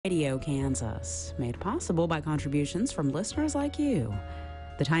Radio Kansas, made possible by contributions from listeners like you.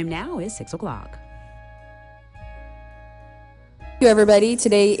 The time now is 6 o'clock. Thank you, everybody.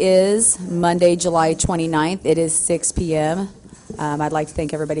 Today is Monday, July 29th. It is 6 p.m. I'd like to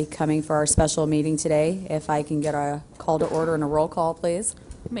thank everybody coming for our special meeting today. If I can get a call to order and a roll call, please.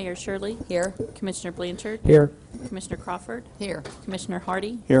 Mayor Shirley. Here. Commissioner Blanchard. Here. Commissioner Crawford. Here. Commissioner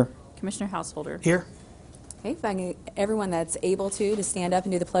Hardy. Here. Commissioner Householder. Here. Okay, if I can get everyone that's able to stand up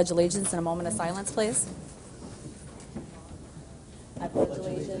and do the Pledge of Allegiance in a moment of silence, please. I pledge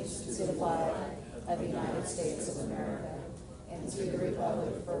allegiance to the flag of the United States of America and to the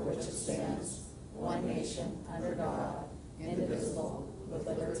republic for which it stands, one nation, under God, indivisible, with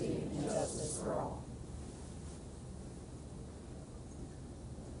liberty and justice for all.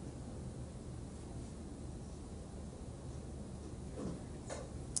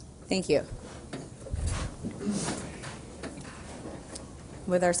 Thank you.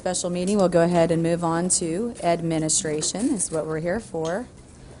 With our special meeting, we'll go ahead and move on to administration, is what we're here for.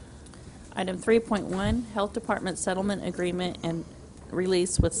 Item 3.1, Health Department Settlement Agreement and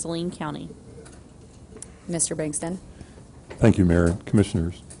Release with Salina County. Mr. Bankston. Thank you, Mayor and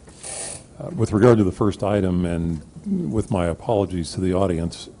Commissioners. With regard to the first item, and with my apologies to the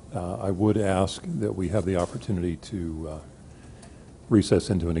audience, I would ask that we have the opportunity to recess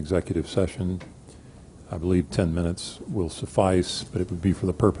into an executive session. I believe 10 minutes will suffice, but it would be for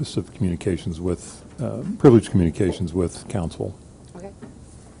the purpose of communications with, privileged communications with counsel. Okay.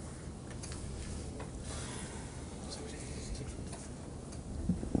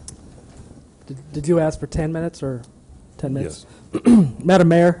 Did you ask for 10 minutes or 10 minutes? Yes. Madam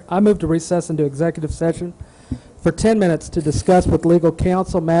Mayor, I move to recess into executive session for 10 minutes to discuss with legal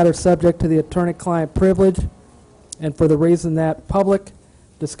counsel matters subject to the attorney-client privilege, and for the reason that public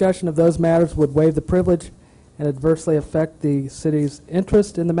discussion of those matters would waive the privilege and adversely affect the city's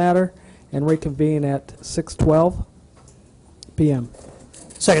interest in the matter, and reconvene at 6:12 p.m.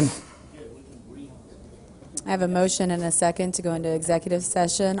 Second. I have a motion and a second to go into executive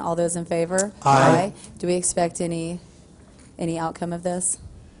session. All those in favor? Aye. Do we expect any outcome of this?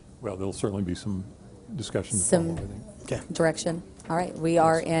 Well, there'll certainly be some discussion to Some- follow, I think. Okay. Direction. All right. We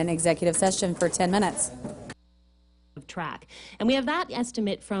are in executive session for 10 minutes. Track. And we have that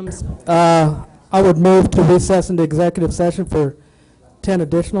estimate from... I would move to recess into executive session for 10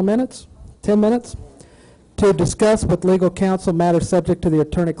 additional minutes, 10 minutes, to discuss with legal counsel matters subject to the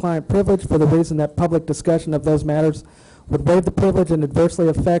attorney-client privilege for the reason that public discussion of those matters would waive the privilege and adversely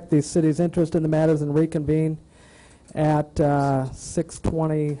affect the city's interest in the matters, and reconvene at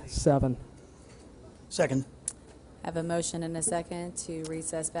 6:27. Second. I have a motion and a second to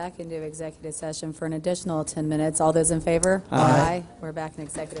recess back into executive session for an additional 10 minutes. All those in favor? Aye. We're back in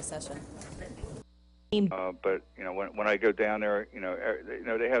executive session. But when I go down there,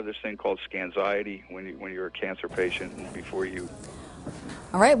 they have this thing called scanxiety when you're a cancer patient, and before you.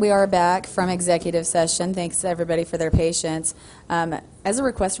 All right, we are back from executive session. Thanks everybody for their patience. As a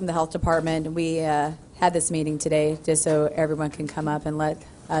request from the health department, we had this meeting today just so everyone can come up and let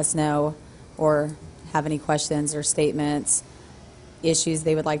us know or have any questions or statements, issues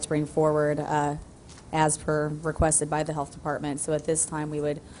they would like to bring forward as per requested by the health department. So at this time, we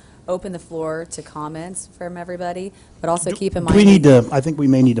would open the floor to comments from everybody, but also keep in mind... We need to, I think we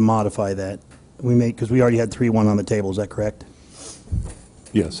may need to modify that. We may, because we already had 3-1 on the table. Is that correct?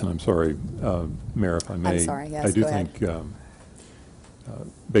 Yes, and I'm sorry, Mayor, if I may. I'm sorry, yes, I do go ahead. think,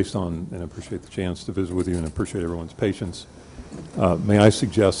 based on, and I appreciate the chance to visit with you and appreciate everyone's patience, may I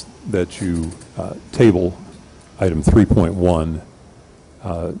suggest that you table item 3.1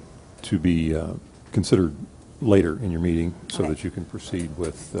 to be considered later in your meeting so that you can proceed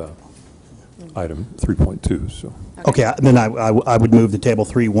with item 3.2. So. Okay, then I would move the table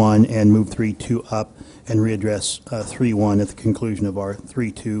 3-1 and move 3-2 up and readdress 3-1 at the conclusion of our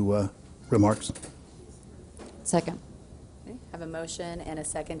 3-2 remarks. Second. Okay. I have a motion and a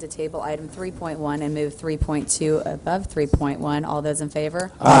second to table item 3.1 and move 3.2 above 3.1. All those in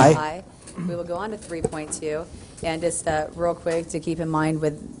favor? Aye. Aye. We will go on to 3.2. And just real quick to keep in mind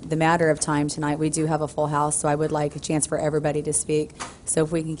with the matter of time tonight, we do have a full house, so I would like a chance for everybody to speak. So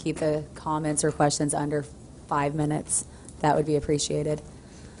if we can keep the comments or questions under 5 minutes, that would be appreciated.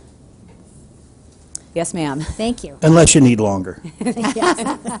 Yes, ma'am. Thank you. Unless you need longer.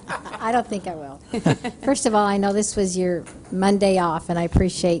 Yes. I don't think I will. First of all, I know this was your Monday off, and I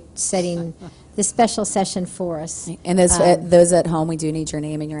appreciate setting this special session for us. And those at home, we do need your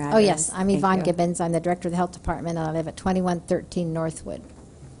name and your address. Oh, yes. I'm Thank Yvonne you. Gibbons. I'm the Director of the Health Department, and I live at 2113 Northwood.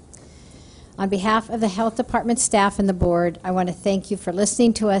 On behalf of the Health Department staff and the board, I want to thank you for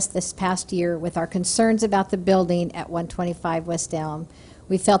listening to us this past year with our concerns about the building at 125 West Elm.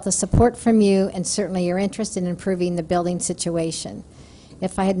 We felt the support from you and certainly your interest in improving the building situation.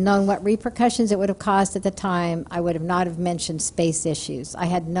 If I had known what repercussions it would have caused at the time, I would have not have mentioned space issues. I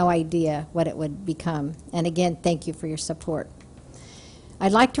had no idea what it would become. And again, thank you for your support.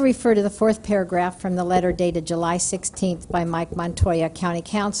 I'd like to refer to the fourth paragraph from the letter dated July 16th by Mike Montoya, County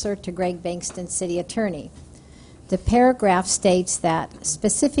Councilor, to Greg Bankston, City Attorney. The paragraph states that,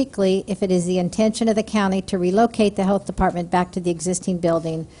 specifically, if it is the intention of the county to relocate the health department back to the existing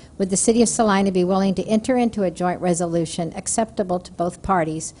building, would the city of Salina be willing to enter into a joint resolution acceptable to both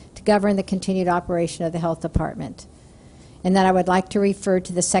parties to govern the continued operation of the health department? And then I would like to refer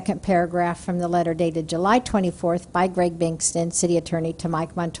to the second paragraph from the letter dated July 24th by Greg Bankston, City Attorney, to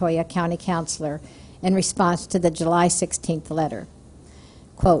Mike Montoya, County Councilor, in response to the July 16th letter.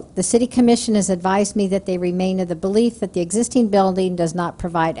 Quote, the City Commission has advised me that they remain of the belief that the existing building does not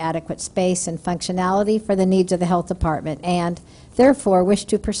provide adequate space and functionality for the needs of the health department and, therefore, wish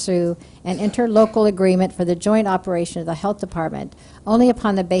to pursue an interlocal agreement for the joint operation of the health department only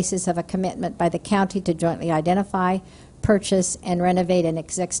upon the basis of a commitment by the county to jointly identify, purchase, and renovate an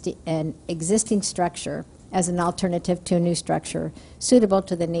existing structure as an alternative to a new structure suitable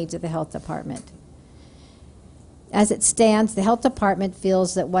to the needs of the health department. As it stands, the health department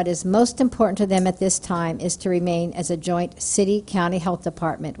feels that what is most important to them at this time is to remain as a joint city-county health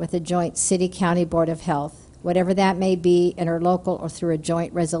department with a joint city-county board of health, whatever that may be, interlocal or through a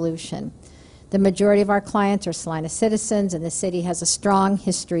joint resolution. The majority of our clients are Salina citizens, and the city has a strong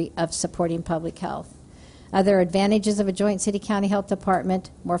history of supporting public health. Other advantages of a joint city-county health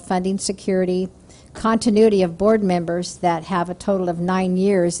department: more funding security, continuity of board members that have a total of 9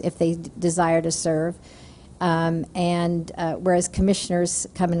 years if they desire to serve, whereas commissioners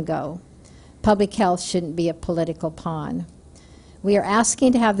come and go. Public health shouldn't be a political pawn. We are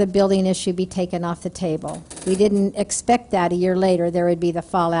asking to have the building issue be taken off the table. We didn't expect that a year later there would be the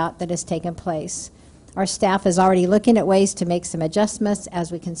fallout that has taken place. Our staff is already looking at ways to make some adjustments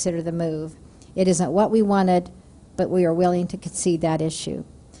as we consider the move. It isn't what we wanted, but we are willing to concede that issue.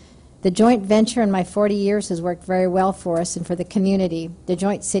 The joint venture in my 40 years has worked very well for us and for the community. The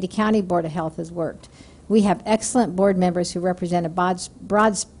joint city-county board of health has worked. We have excellent board members who represent a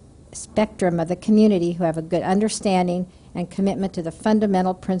broad spectrum of the community who have a good understanding and commitment to the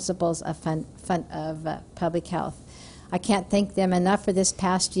fundamental principles of public health. I can't thank them enough for this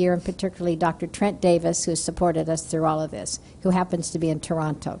past year, and particularly Dr. Trent Davis, who has supported us through all of this, who happens to be in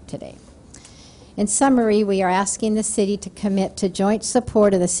Toronto today. In summary, we are asking the city to commit to joint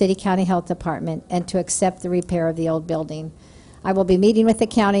support of the City-County Health Department and to accept the repair of the old building. I will be meeting with the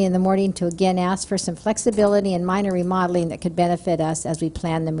county in the morning to again ask for some flexibility and minor remodeling that could benefit us as we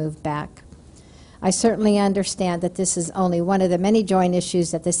plan the move back. I certainly understand that this is only one of the many joint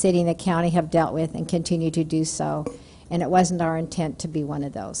issues that the city and the county have dealt with and continue to do so, and it wasn't our intent to be one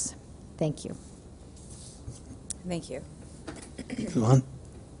of those. Thank you. Thank you. Move on.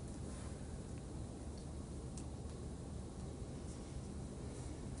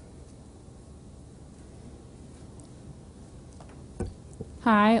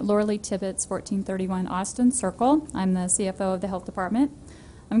 Hi, Laura Lee Tibbetts, 1431 Austin Circle. I'm the CFO of the Health Department.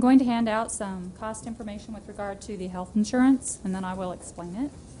 I'm going to hand out some cost information with regard to the health insurance, and then I will explain it.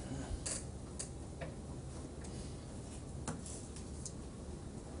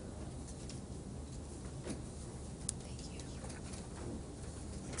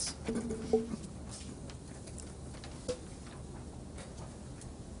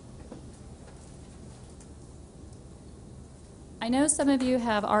 I know some of you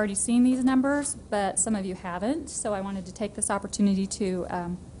have already seen these numbers, but some of you haven't, so I wanted to take this opportunity to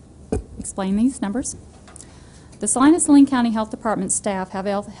explain these numbers. The Saline County Health Department staff have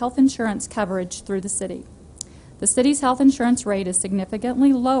health insurance coverage through the city. The city's health insurance rate is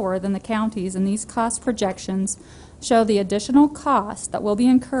significantly lower than the county's, and these cost projections show the additional cost that will be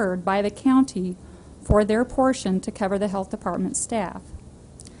incurred by the county for their portion to cover the health department staff.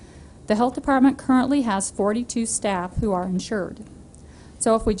 The health department currently has 42 staff who are insured.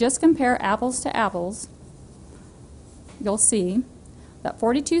 So if we just compare apples to apples, you'll see that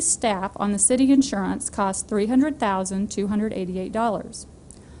 42 staff on the city insurance cost $300,288.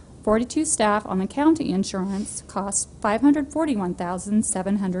 42 staff on the county insurance cost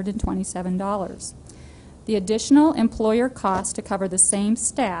 $541,727. The additional employer cost to cover the same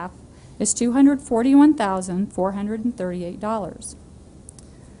staff is $241,438.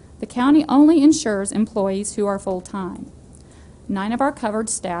 The county only insures employees who are full-time. 9 of our covered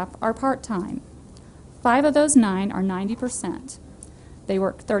staff are part-time. 5 of those 9 are 90%. They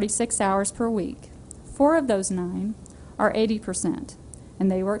work 36 hours per week. 4 of those 9 are 80%, and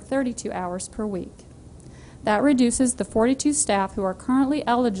they work 32 hours per week. That reduces the 42 staff who are currently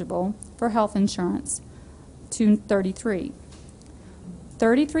eligible for health insurance to 33.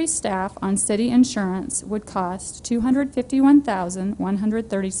 33 staff on city insurance would cost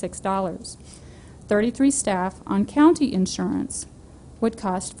 $251,136. 33 staff on county insurance would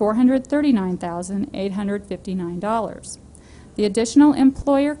cost $439,859. The additional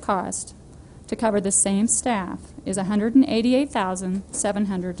employer cost to cover the same staff is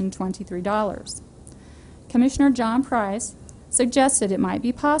 $188,723. Commissioner John Price suggested it might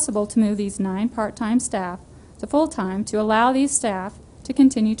be possible to move these 9 part-time staff to full-time to allow these staff to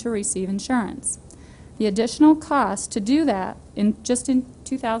continue to receive insurance. The additional cost to do that just in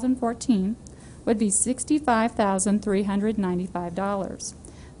 2014 would be $65,395.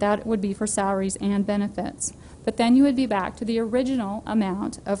 That would be for salaries and benefits. But then you would be back to the original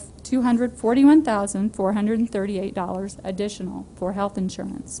amount of $241,438 additional for health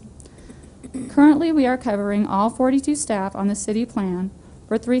insurance. Currently, we are covering all 42 staff on the city plan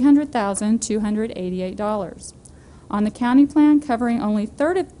for $300,288. On the county plan, covering only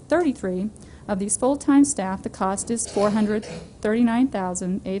 33 of these full-time staff, the cost is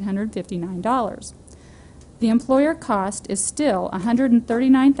 $439,859. The employer cost is still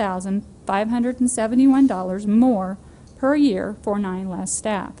 $139,571 more per year for 9 less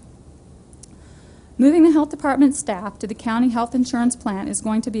staff. Moving the health department staff to the county health insurance plan is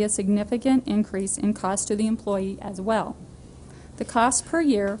going to be a significant increase in cost to the employee as well. The cost per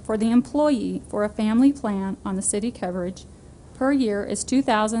year for the employee for a family plan on the city coverage per year is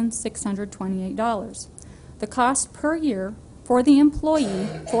 $2,628. The cost per year for the employee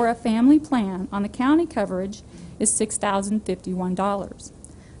for a family plan on the county coverage is $6,051.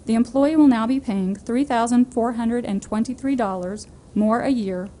 The employee will now be paying $3,423 more a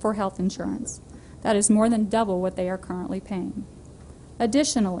year for health insurance. That is more than double what they are currently paying.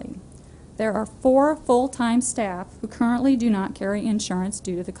 Additionally, there are 4 full-time staff who currently do not carry insurance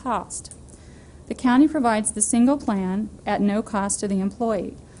due to the cost. The county provides the single plan at no cost to the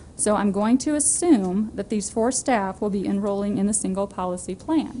employee, so I'm going to assume that these 4 staff will be enrolling in the single policy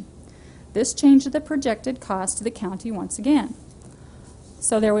plan. This changes the projected cost to the county once again.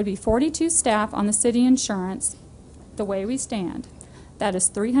 So there would be 42 staff on the city insurance the way we stand. That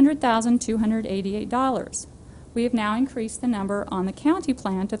is $300,288. We have now increased the number on the county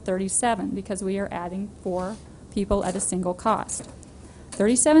plan to 37 because we are adding 4 people at a single cost.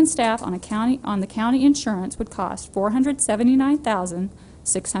 37 staff on the county insurance would cost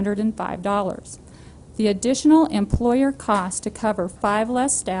 $479,605. The additional employer cost to cover 5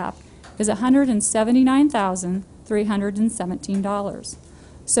 less staff is $179,317.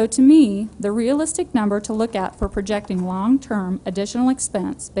 So to me, the realistic number to look at for projecting long-term additional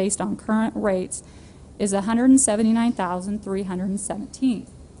expense based on current rates is $179,317.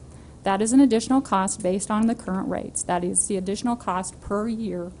 That is an additional cost based on the current rates. That is the additional cost per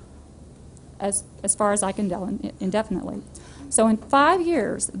year as far as I can tell indefinitely. So in 5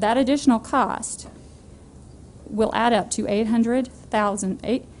 years, that additional cost will add up to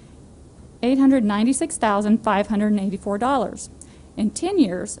 $896,584. In 10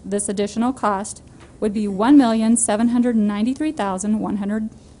 years, this additional cost would be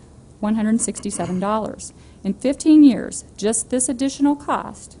 $1,793,167. In 15 years, just this additional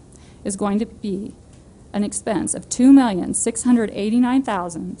cost is going to be an expense of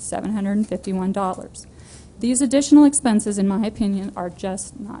 $2,689,751. These additional expenses, in my opinion, are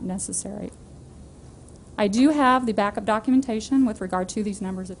just not necessary. I do have the backup documentation with regard to these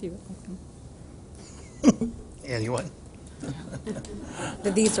numbers if you would like them. Anyone?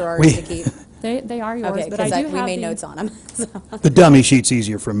 These are ours to keep. They are yours, Okay, but I do because have we made the- notes on them. So. The dummy sheet's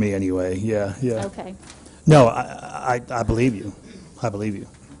easier for me anyway, yeah. Okay. No, I believe you. I believe you.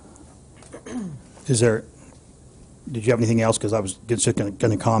 Did you have anything else? Because I was just going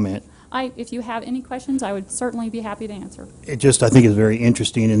to comment. If you have any questions, I would certainly be happy to answer. I think is very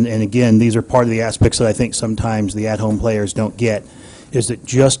interesting, and again, these are part of the aspects that I think sometimes the at-home players don't get, is that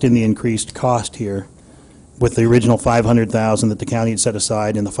just in the increased cost here, with the original $500,000 that the county had set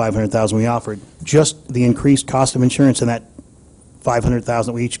aside and the $500,000 we offered, just the increased cost of insurance and that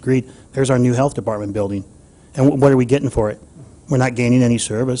 $500,000 we each agreed, there's our new health department building. And what are we getting for it? We're not gaining any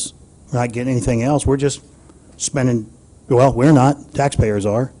service. We're not getting anything else. We're just spending, well, we're not. Taxpayers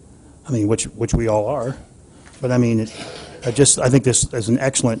are. I mean, which we all are. But I mean, I think this is an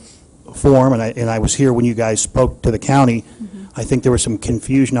excellent form, and I was here when you guys spoke to the county. I think there was some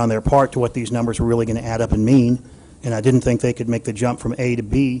confusion on their part to what these numbers were really going to add up and mean, and I didn't think they could make the jump from A to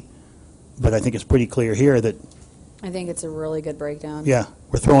B, but I think it's pretty clear here that, I think it's a really good breakdown. yeah,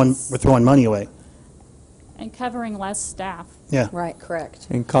 we're throwing money away. And covering less staff. Yeah. Right, correct.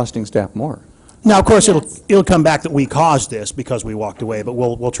 And costing staff more. Now, of course, Yes. it'll come back that we caused this because we walked away, but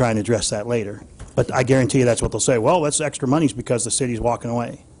we'll try and address that later. But I guarantee you that's what they'll say. Well, that's extra money's because the city's walking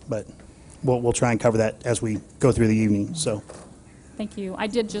away. But we'll try and cover that as we go through the evening. So, Thank you. I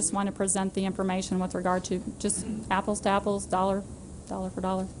did just want to present the information with regard to just apples to apples, dollar for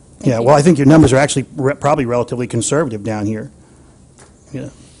dollar. Thank yeah. you. Well, I think your numbers are actually probably relatively conservative down here. Yeah.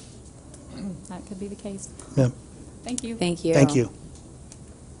 That could be the case. Yeah. Thank you. Thank you. Thank you.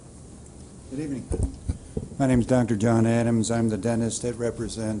 Good evening. My name is Dr. John Adams. I'm the dentist that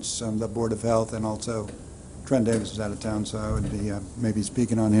represents the Board of Health, and also Trent Davis is out of town, so I would be maybe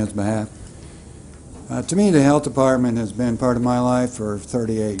speaking on his behalf. To me, the health department has been part of my life for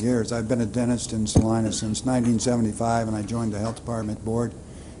 38 years. I've been a dentist in Salina since 1975, and I joined the health department board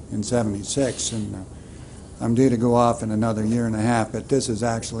in 76, and I'm due to go off in another year and a half, but this has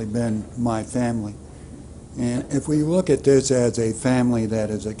actually been my family. And if we look at this as a family that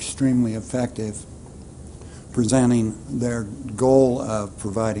is extremely effective, presenting their goal of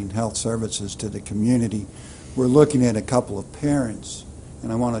providing health services to the community, we're looking at a couple of parents,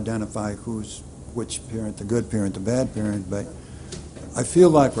 and I want to identify who's which parent, the good parent, the bad parent, but I feel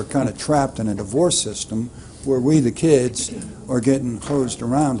like we're kind of trapped in a divorce system where we, the kids, are getting hosed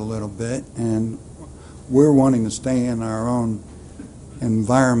around a little bit, and we're wanting to stay in our own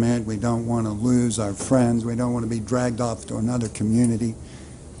environment. We don't want to lose our friends. We don't want to be dragged off to another community.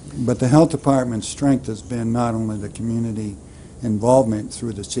 But the health department's strength has been not only the community involvement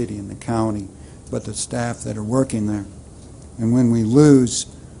through the city and the county, but the staff that are working there. And when we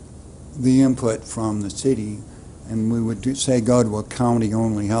lose the input from the city, and we would say go to a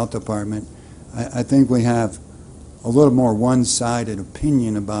county-only health department, I think we have a little more one-sided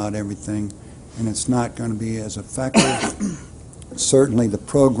opinion about everything, and it's not going to be as effective. Certainly the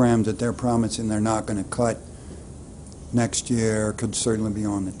programs that they're promising they're not going to cut next year could certainly be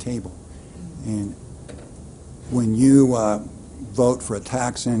on the table. And when you vote for a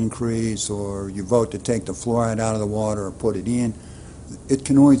tax increase, or you vote to take the fluoride out of the water or put it in, it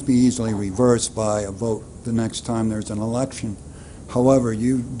can always be easily reversed by a vote the next time there's an election. However,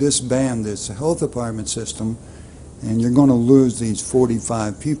 you disband this health department system, and you're going to lose these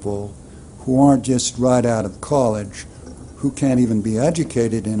 45 people who aren't just right out of college, who can't even be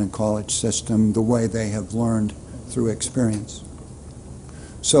educated in a college system the way they have learned through experience.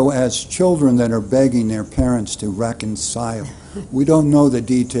 So as children that are begging their parents to reconcile, we don't know the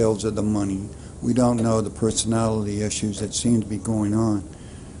details of the money. We don't know the personality issues that seem to be going on.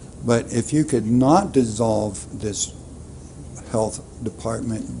 But if you could not dissolve this health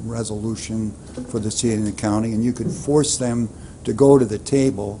department resolution for the city and the county, and you could force them to go to the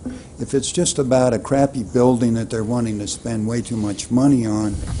table, if it's just about a crappy building that they're wanting to spend way too much money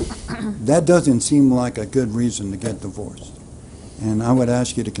on, that doesn't seem like a good reason to get divorced. And I would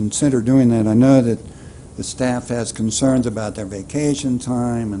ask you to consider doing that. I know that the staff has concerns about their vacation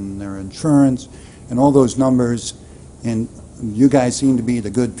time and their insurance and all those numbers, and you guys seem to be the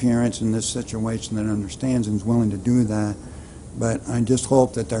good parents in this situation that understands and is willing to do that. But I just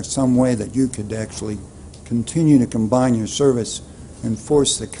hope that there's some way that you could actually continue to combine your service and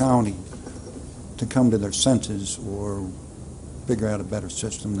force the county to come to their senses or figure out a better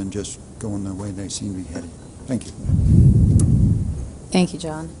system than just going the way they seem to be headed. Thank you. Thank you,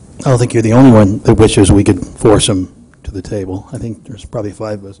 John. I don't think you're the only one that wishes we could force them to the table. I think there's probably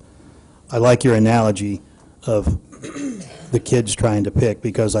 5 of us. I like your analogy of the kids trying to pick,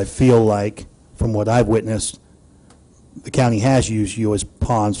 because I feel like, from what I've witnessed, the county has used you as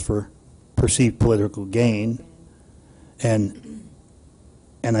pawns for perceived political gain, and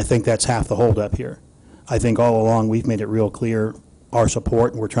I think that's half the holdup here. I think all along we've made it real clear our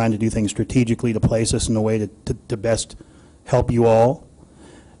support, and we're trying to do things strategically to place us in a way to best help you all.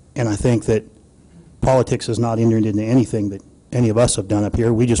 And I think that politics has not entered into anything that any of us have done up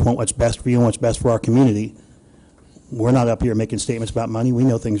here. We just want what's best for you and what's best for our community. We're not up here making statements about money. We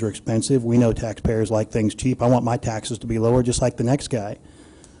know things are expensive. We know taxpayers like things cheap. I want my taxes to be lower just like the next guy.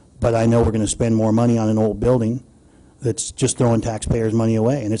 But I know we're going to spend more money on an old building that's just throwing taxpayers' money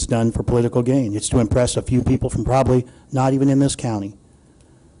away, and it's done for political gain. It's to impress a few people from probably not even in this county.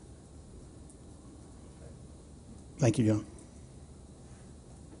 Thank you, John.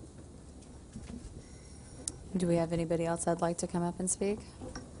 Do we have anybody else that'd like to come up and speak?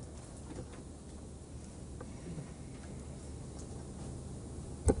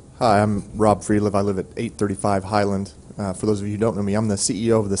 Hi, I'm Rob Friedliff. I live at 835 Highland. For those of you who don't know me, I'm the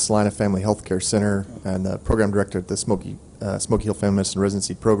CEO of the Salina Family Healthcare Center and the program director at the Smoky Hill Family Medicine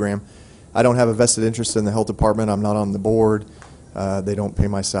Residency Program. I don't have a vested interest in the health department. I'm not on the board. They don't pay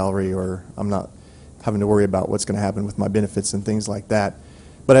my salary, or I'm not having to worry about what's going to happen with my benefits and things like that.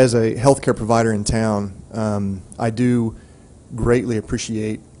 But as a healthcare provider in town, I do greatly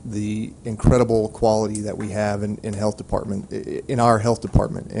appreciate the incredible quality that we have in health department, in our health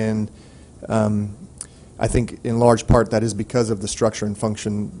department. And I think in large part that is because of the structure and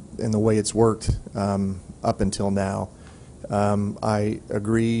function and the way it's worked up until now. I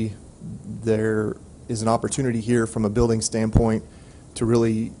agree there is an opportunity here from a building standpoint to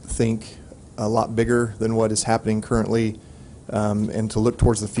really think a lot bigger than what is happening currently, and to look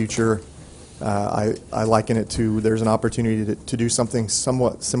towards the future. I liken it to there's an opportunity to do something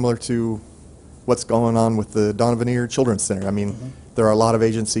somewhat similar to what's going on with the Donovan Ear Children's Center. I mean, there are a lot of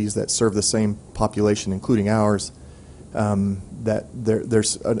agencies that serve the same population, including ours, that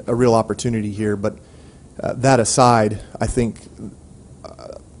there's a real opportunity here. But that aside, I think,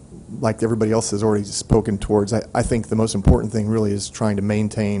 like everybody else has already spoken towards, I think the most important thing really is trying to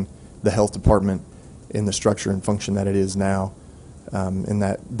maintain the health department in the structure and function that it is now. And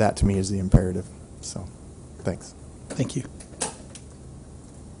that to me is the imperative. So, thanks. Thank you.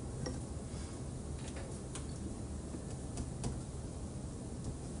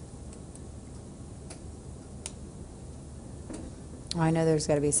 Oh, I know there's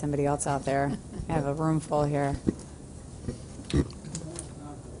got to be somebody else out there. I have a room full here.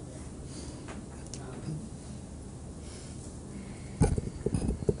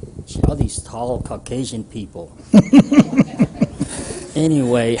 All these tall Caucasian people.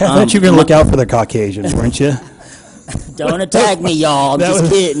 Anyway, I thought you were going to look out for the Caucasians, weren't you? Don't attack me, y'all. I'm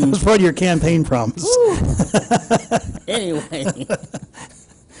just kidding. That was part of your campaign promise. Anyway,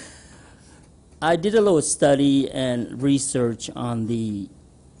 I did a little study and research on the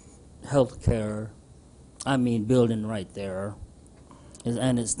healthcare, building right there,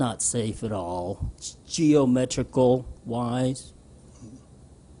 and it's not safe at all. It's geometrical wise.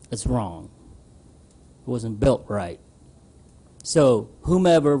 It's wrong. It wasn't built right. So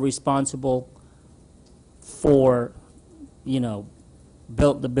whomever responsible for,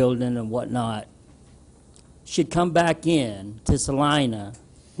 built the building and whatnot should come back in to Salina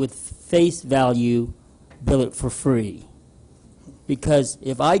with face value, bill it for free. Because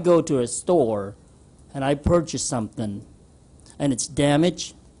if I go to a store and I purchase something and it's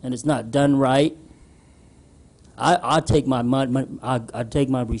damaged and it's not done right, I'll take my money, I'll take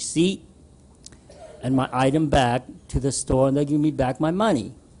my receipt and my item back to the store, and they give me back my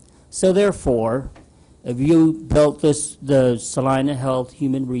money. So therefore, if you built the Salina Health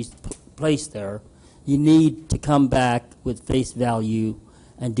Human Place there, you need to come back with face value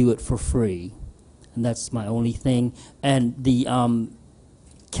and do it for free. And that's my only thing. And the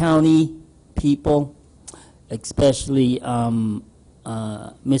county people, especially Mr.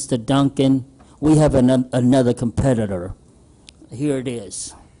 Duncan, we have another competitor. Here it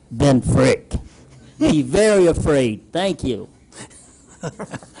is, Ben Frick. Be very afraid. Thank you.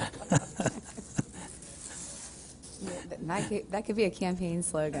 That could be a campaign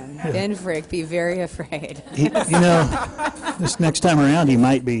slogan. Ben Frick, be very afraid. This next time around, you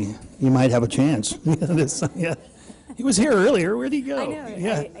might have a chance. Yeah. He was here earlier. Where'd he go? I know.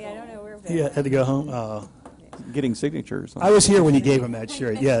 Yeah. I don't know where Ben. Yeah, had to go home. Getting signatures. I was here when you gave him that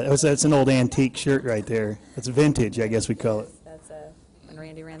shirt. Yeah, that's an old antique shirt right there. That's vintage, I guess we call it. That's when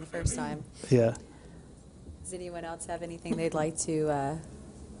Randy ran the first time. Yeah. Does anyone else have anything they'd like to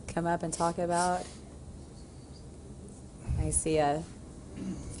come up and talk about? I see a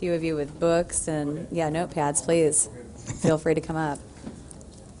few of you with books and, notepads. Please feel free to come up.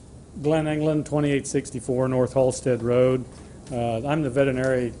 Glenn England, 2864 North Halstead Road. I'm the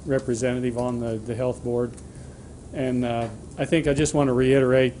veterinary representative on the health board. And I think I just want to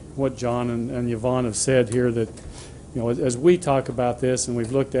reiterate what John and Yvonne have said here, that as we talk about this and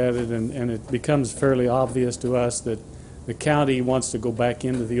we've looked at it, and it becomes fairly obvious to us that the county wants to go back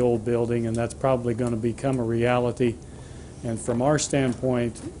into the old building, and that's probably going to become a reality. And from our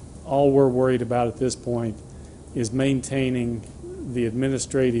standpoint, all we're worried about at this point is maintaining the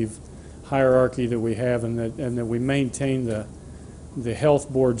administrative hierarchy that we have, and that we maintain the health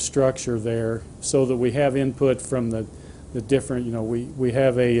board structure there, so that we have input from the different, we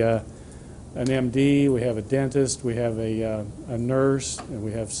have an MD, we have a dentist, we have a nurse, and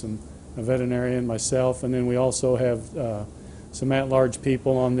we have a veterinarian, myself, and then we also have some at-large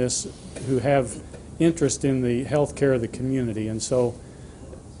people on this who have interest in the health care of the community. And so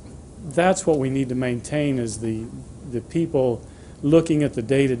that's what we need to maintain, is the people looking at the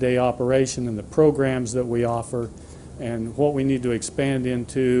day-to-day operation and the programs that we offer and what we need to expand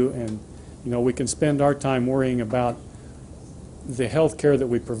into. And we can spend our time worrying about the health care that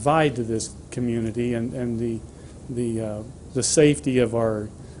we provide to this community and the safety of our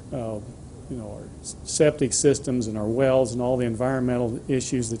our septic systems and our wells and all the environmental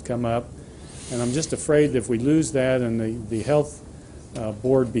issues that come up. And I'm just afraid that if we lose that and the health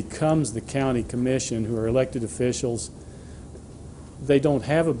board becomes the county commission, who are elected officials, they don't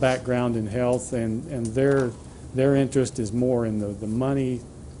have a background in health, and their interest is more in the money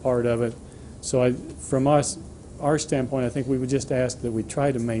part of it. So from our standpoint, I think we would just ask that we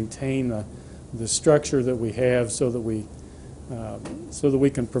try to maintain the structure that we have so that we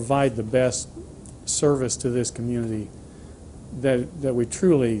can provide the best service to this community that we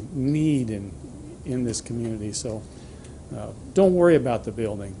truly need in this community. So don't worry about the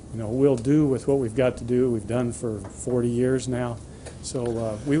building. We'll do with what we've got to do. We've done for 40 years now.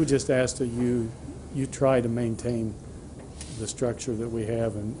 So we would just ask that you try to maintain the structure that we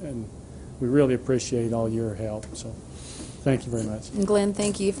have, and we really appreciate all your help. So thank you very much. And Glenn,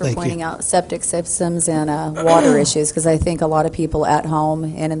 thank you for pointing out septic systems and water issues, because I think a lot of people at home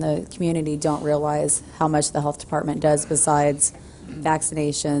and in the community don't realize how much the health department does besides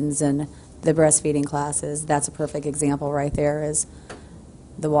vaccinations and the breastfeeding classes. That's a perfect example right there, is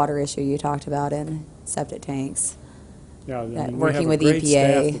the water issue you talked about in septic tanks. Yeah, Working with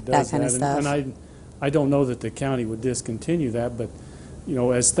EPA, that kind of stuff. And I don't know that the county would discontinue that, but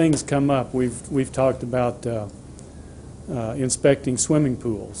as things come up, we've talked about inspecting swimming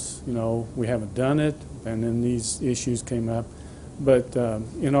pools. We haven't done it, and then these issues came up. But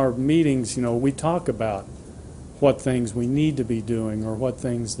in our meetings, we talk about what things we need to be doing, or what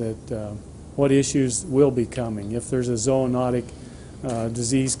things that what issues will be coming. If there's a zoonotic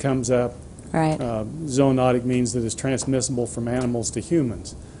disease comes up. Right. Zoonotic means that it's transmissible from animals to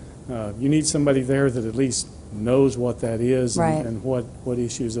humans. You need somebody there that at least knows what that is, right, and what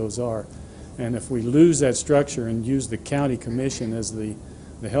issues those are. And if we lose that structure and use the county commission as the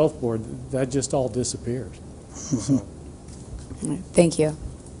health board, that just all disappears. So. Thank you.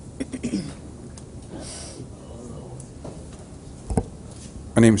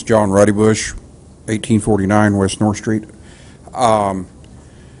 My name is John Ruddybush, 1849 West North Street.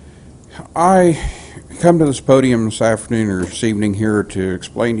 I come to this podium this afternoon or this evening here to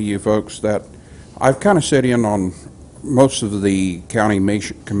explain to you folks that I've kind of sat in on most of the county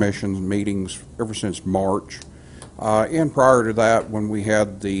commission's meetings ever since March. And prior to that, when we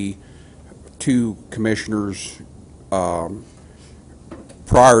had the two commissioners prior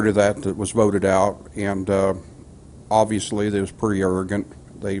to that was voted out, and obviously they was pretty arrogant.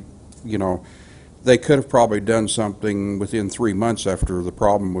 They could have probably done something within 3 months after the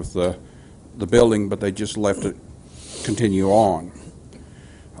problem with the building, but they just left it continue on.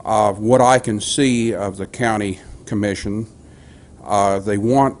 What I can see of the county commission, they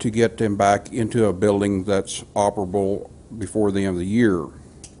want to get them back into a building that's operable before the end of the year.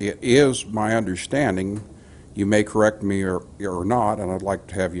 It is my understanding, you may correct me or not, and I'd like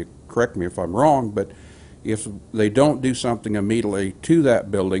to have you correct me if I'm wrong, but if they don't do something immediately to that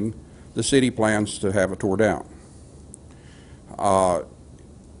building, the city plans to have it tore down.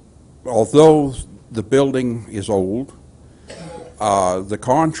 Although the building is old, the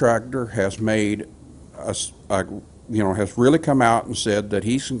contractor has made has really come out and said that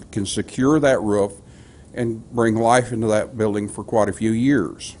he can secure that roof and bring life into that building for quite a few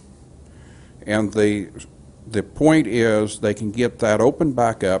years. And the point is they can get that opened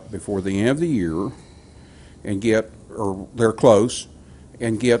back up before the end of the year and or they're close,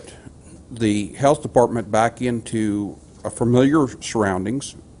 and get the health department back into a familiar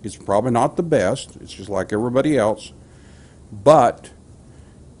surroundings. It's probably not the best. It's just like everybody else. But,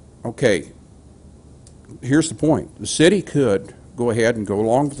 okay, here's the point. The city could go ahead and go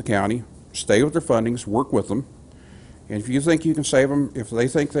along with the county, stay with their fundings, work with them, and if you think you can save them, if they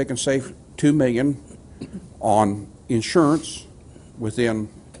think they can save $2 million on insurance within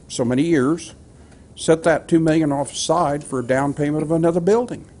so many years, set that $2 million off aside for a down payment of another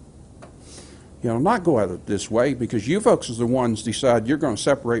building. Not go at it this way, because you folks are the ones decide you're going to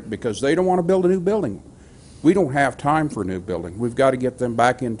separate because they don't want to build a new building. We don't have time for a new building. We've got to get them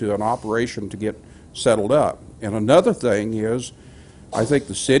back into an operation to get settled up. And another thing is, I think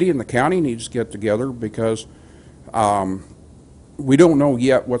the city and the county needs to get together, because we don't know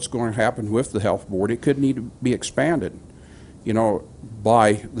yet what's going to happen with the health board. It could need to be expanded.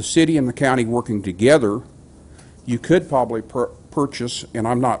 By the city and the county working together, you could probably purchase, and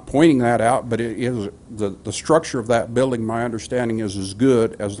I'm not pointing that out, but it is the structure of that building, my understanding, is as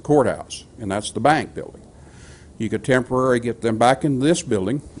good as the courthouse, and that's the bank building. You could temporarily get them back in this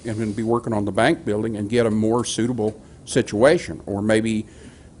building and then be working on the bank building and get a more suitable situation, or maybe,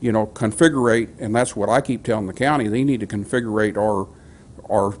 configurate, and that's what I keep telling the county, they need to configurate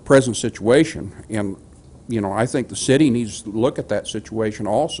our present situation, and I think the city needs to look at that situation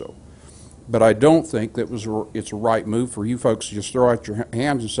also. But I don't think that it's a right move for you folks to just throw out your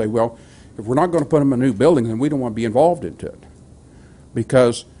hands and say, well, if we're not going to put them in a new building, then we don't want to be involved into it.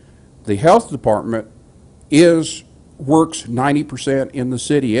 Because the health department works 90% in the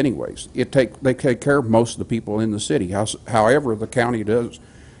city anyways. They take care of most of the people in the city. However, the county does,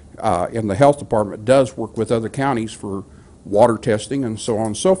 and the health department does work with other counties for water testing and so on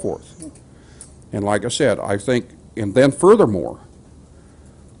and so forth. And like I said, I think, and then furthermore,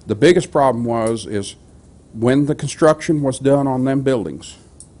 the biggest problem is when the construction was done on them buildings,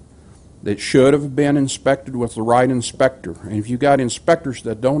 that should have been inspected with the right inspector. And if you got inspectors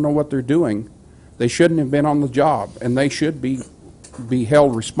that don't know what they're doing, they shouldn't have been on the job, and they should be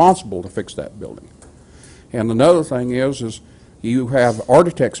held responsible to fix that building. And another thing is you have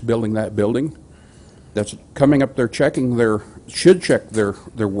architects building that building that's coming up there should check their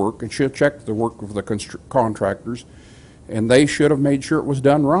work and should check the work of the contractors, and they should have made sure it was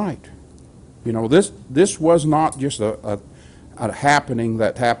done right. You know, this was not just a happening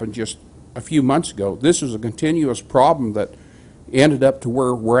that happened just a few months ago. This is a continuous problem that ended up to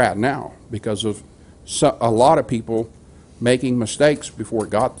where we're at now because of a lot of people making mistakes before it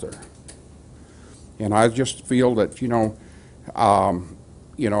got there. And I just feel that,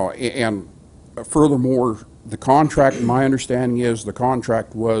 and furthermore, the contract, my understanding is the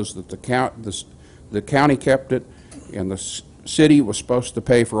contract was that the county kept it, and the city was supposed to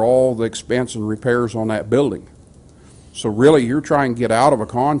pay for all the expense and repairs on that building. So really, you're trying to get out of a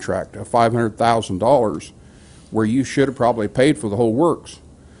contract of $500,000 where you should have probably paid for the whole works.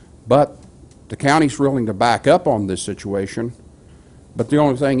 But the county's willing to back up on this situation. But the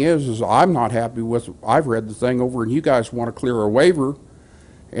only thing is I'm not happy with, I've read the thing over and you guys want to clear a waiver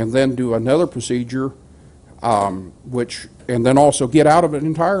and then do another procedure, and then also get out of it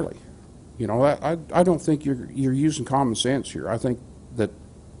entirely. You know, I don't think you're using common sense here. I think that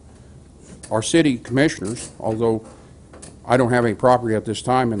our city commissioners, although I don't have any property at this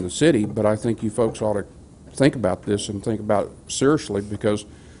time in the city, but I think you folks ought to think about this and think about it seriously because,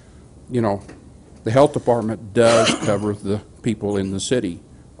 the health department does cover the people in the city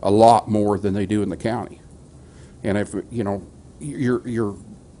a lot more than they do in the county. And if,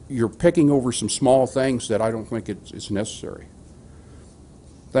 you're picking over some small things that I don't think it's necessary.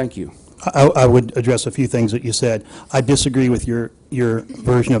 Thank you. I would address a few things that you said. I disagree with your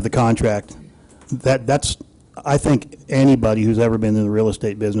version of the contract. I think anybody who's ever been in the real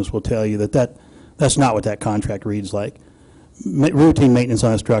estate business will tell you that's not what that contract reads like. Routine maintenance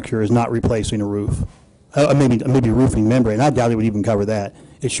on a structure is not replacing a roof. Maybe roofing membrane. I doubt it would even cover that.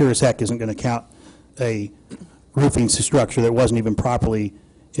 It sure as heck isn't going to count a roofing structure that wasn't even properly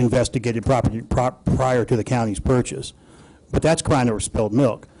investigated prior to the county's purchase. But that's crying over spilled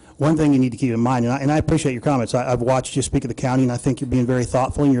milk. One thing you need to keep in mind, and I appreciate your comments. I've watched you speak at the county, and I think you're being very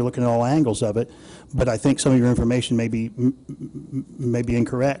thoughtful, and you're looking at all angles of it. But I think some of your information may be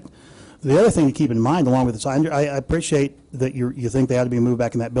incorrect. The other thing to keep in mind, along with this, I appreciate that you think they ought to be moved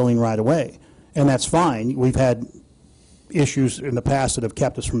back in that building right away, and that's fine. We've had issues in the past that have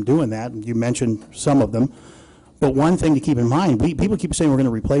kept us from doing that, and you mentioned some of them. But one thing to keep in mind, people keep saying we're going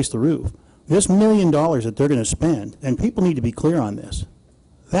to replace the roof. This $1 million that they're going to spend, and people need to be clear on this,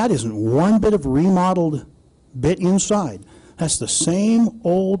 that isn't one bit of remodeled bit inside. That's the same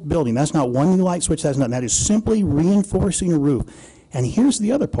old building. That's not one new light switch. That's nothing. That is simply reinforcing a roof. And here's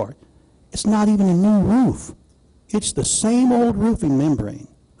the other part. It's not even a new roof. It's the same old roofing membrane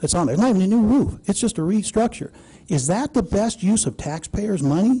that's on there. It's not even a new roof. It's just a restructure. Is that the best use of taxpayers'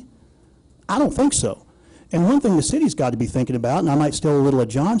 money? I don't think so. And one thing the city's got to be thinking about, and I might steal a little of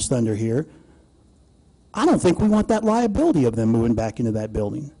John's thunder here, I don't think we want that liability of them moving back into that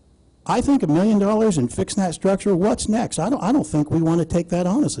building. I think $1 million and fixing that structure, what's next? I don't think we want to take that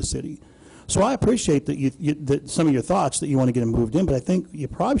on as a city. So I appreciate that some of your thoughts that you want to get them moved in, but I think you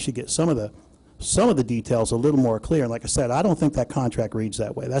probably should get some of the details a little more clear. And like I said, I don't think that contract reads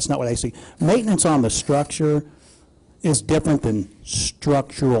that way. That's not what I see. Maintenance on the structure is different than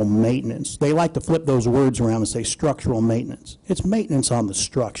structural maintenance. They like to flip those words around and say structural maintenance. It's maintenance on the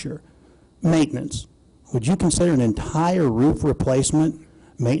structure. Maintenance. Would you consider an entire roof replacement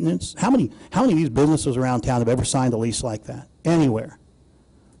maintenance? How many of these businesses around town have ever signed a lease like that? Anywhere.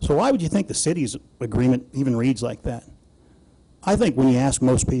 So why would you think the city's agreement even reads like that? I think when you ask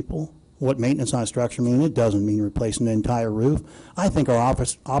most people what maintenance on a structure means, it doesn't mean replacing the entire roof. I think our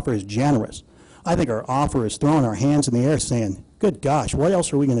offer is generous. I think our offer is throwing our hands in the air saying, good gosh, what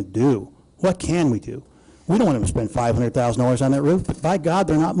else are we going to do? What can we do? We don't want them to spend $500,000 on that roof, but by God,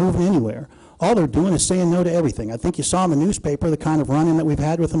 they're not moving anywhere. All they're doing is saying no to everything. I think you saw in the newspaper the kind of run-in that we've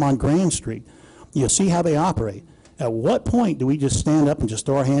had with them on Grand Street. You'll see how they operate. At what point do we just stand up and just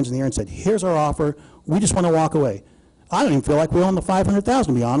throw our hands in the air and say, here's our offer, we just want to walk away? I don't even feel like we own the $500,000,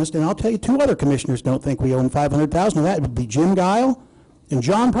 to be honest, and I'll tell you 2 other commissioners don't think we own $500,000, and that would be Jim Guile and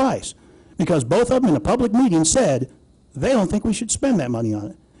John Price, because both of them in a public meeting said they don't think we should spend that money on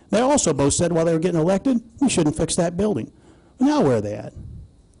it. They also both said while they were getting elected, we shouldn't fix that building. Well, now where are they at?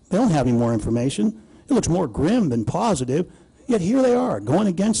 They don't have any more information. It looks more grim than positive, yet here they are, going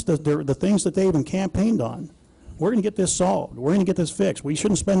against the things that they even campaigned on. We're going to get this solved. We're going to get this fixed. We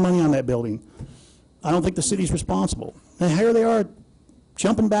shouldn't spend money on that building. I don't think the city's responsible. And here they are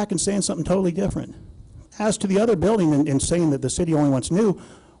jumping back and saying something totally different. As to the other building and saying that the city only wants new,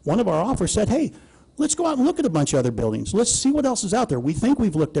 one of our offers said, hey, let's go out and look at a bunch of other buildings. Let's see what else is out there. We think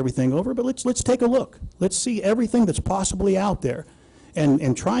we've looked everything over, but let's take a look. Let's see everything that's possibly out there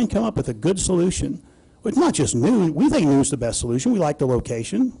and try and come up with a good solution. It's not just new. We think new is the best solution. We like the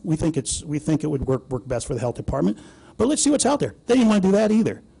location. We think it would work best for the health department. But let's see what's out there. They didn't want to do that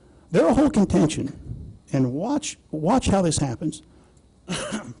either. They're a whole contention. And watch how this happens.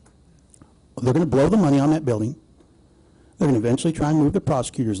 They're going to blow the money on that building. They're going to eventually try and move the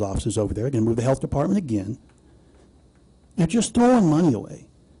prosecutor's offices over there. They're going to move the health department again. They're just throwing money away.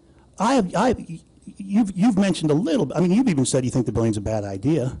 You've mentioned a little. I mean, you've even said you think the building's a bad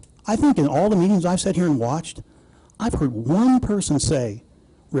idea. I think in all the meetings I've sat here and watched, I've heard one person say,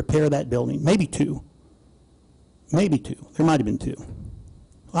 repair that building. Maybe 2. Maybe 2. There might have been 2.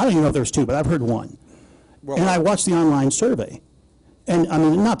 I don't even know if there's 2, but I've heard 1. Well, and I watched the online survey. And I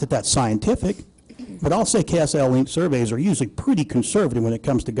mean, not that that's scientific, but I'll say KSL-linked surveys are usually pretty conservative when it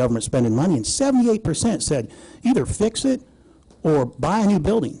comes to government spending money. And 78% said either fix it or buy a new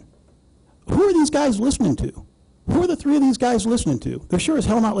building. Who are these guys listening to? Who are the 3 of these guys listening to? They're sure as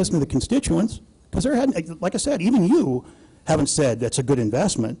hell not listening to the constituents, because they're like I said, even you haven't said that's a good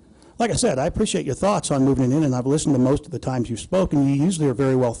investment. Like I said, I appreciate your thoughts on moving it in, and I've listened to most of the times you've spoken. You usually are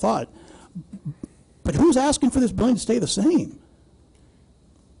very well thought. But who's asking for this building to stay the same?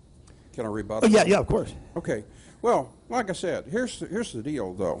 Can I rebuttal? Oh, yeah, of course. Okay. Well, like I said, here's the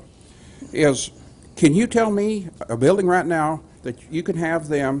deal, though, is can you tell me a building right now that you can have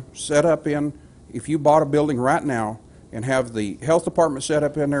them set up in, if you bought a building right now, and have the health department set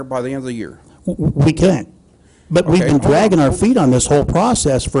up in there by the end of the year? We can't. But okay, we've been dragging our feet on this whole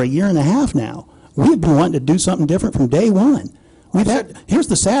process for 1.5 years now. We've been wanting to do something different from day one. Here's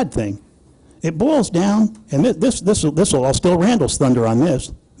the sad thing. It boils down, and I'll steal Randall's thunder on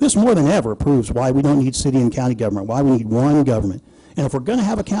this. This more than ever proves why we don't need city and county government, why we need one government. And if we're going to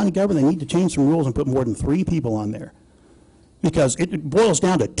have a county government, they need to change some rules and put more than 3 people on there. Because it boils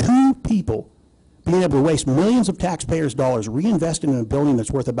down to 2 people being able to waste millions of taxpayers' dollars reinvesting in a building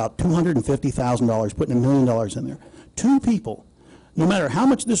that's worth about $250,000, putting $1 million in there. 2 people. No matter how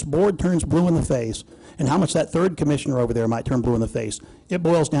much this board turns blue in the face and how much that 3rd commissioner over there might turn blue in the face, it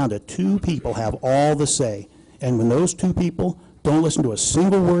boils down to 2 people have all the say. And when those 2 people don't listen to a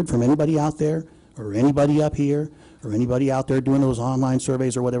single word from anybody out there or anybody up here or anybody out there doing those online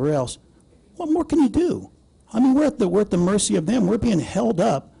surveys or whatever else, what more can you do? I mean, we're at the mercy of them. We're being held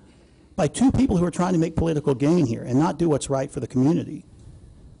up by 2 people who are trying to make political gain here and not do what's right for the community.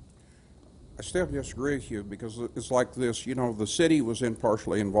 I still disagree with you because it's like this. You know, the city was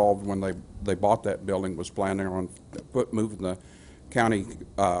partially involved when they bought that building, was planning on moving the county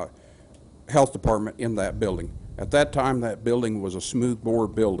health department in that building. At that time, that building was a smoothbore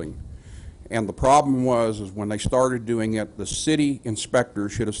building. And the problem was when they started doing it, the city inspector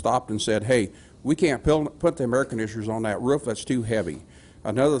should have stopped and said, hey, we can't put the air conditioners on that roof, that's too heavy.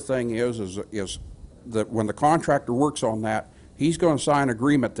 Another thing is that when the contractor works on that, he's going to sign an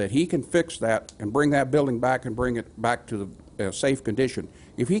agreement that he can fix that and bring that building back and bring it back to the safe condition.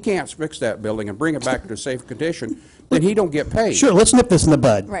 If he can't fix that building and bring it back to a safe condition, then he don't get paid. Sure, let's nip this in the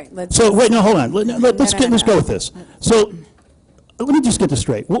bud. Right. Wait, no, hold on. Let's go with this. So let me just get this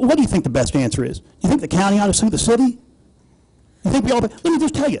straight. What do you think the best answer is? You think the county ought to sue the city? You think we all? Let me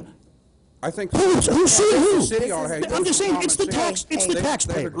just tell you. I think who's suing who? I'm just saying it's the taxpayers.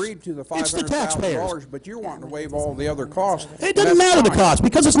 They've agreed to the $500,000, but you're wanting to waive all the other costs. It doesn't matter the cost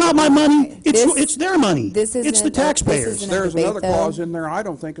because it's not my money. It's their money. It's the taxpayers. There's another clause in there I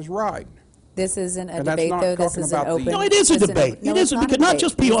don't think is right. This isn't a debate, though. This is an open. No, it is a debate. It is because not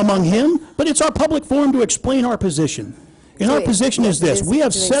just people among him, but it's our public forum to explain our position. And our position is this: we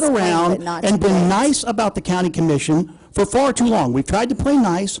have sat around and been nice about the county commission for far too long. We've tried to play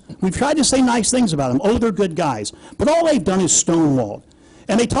nice. We've tried to say nice things about them. Oh, they're good guys. But all they've done is stonewalled.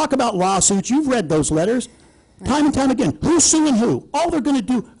 And they talk about lawsuits. You've read those letters time and time again. Who's suing who? All they're going to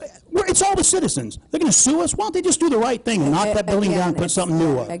do, it's all the citizens. They're going to sue us. Why don't they just do the right thing and knock that building down and put something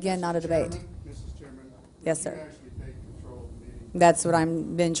new up? Again, not a debate. Mrs. Chairman. Yes, sir. That's what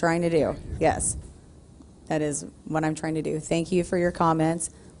I've been trying to do. Yes. That is what I'm trying to do. Thank you for your comments.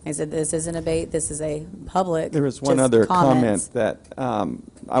 I said this isn't a bait. This is a public. There was one just other comments. comment that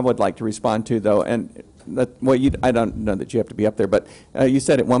I would like to respond to, though, and I don't know that you have to be up there, but you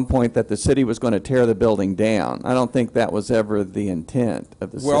said at one point that the city was going to tear the building down. I don't think that was ever the intent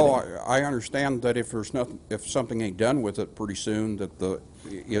of the city. Well, I understand that if something ain't done with it pretty soon, that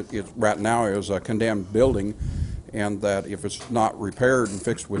it right now is a condemned building, and that if it's not repaired and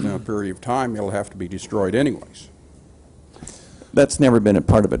fixed within a period of time, it'll have to be destroyed anyways. That's never been a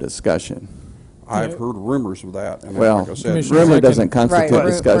part of a discussion. I've heard rumors of that. And well, like I said, rumor doesn't constitute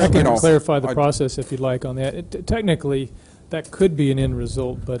discussion. I can clarify the process if you'd like on that. Technically, that could be an end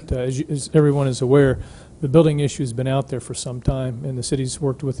result, but as everyone is aware, the building issue has been out there for some time, and the city's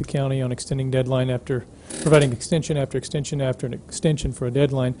worked with the county on extending deadline after providing extension after extension after an extension for a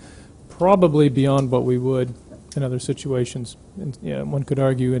deadline, probably beyond what we would in other situations. And, one could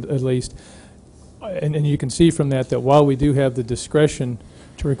argue at least. And you can see from that while we do have the discretion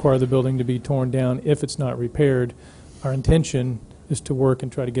to require the building to be torn down if it's not repaired, our intention is to work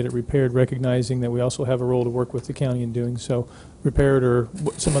and try to get it repaired, recognizing that we also have a role to work with the county in doing so, repair it or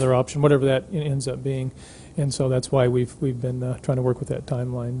some other option, whatever that ends up being. And so that's why we've been trying to work with that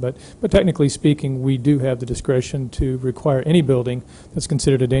timeline. But technically speaking, we do have the discretion to require any building that's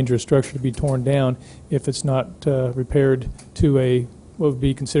considered a dangerous structure to be torn down if it's not repaired to what would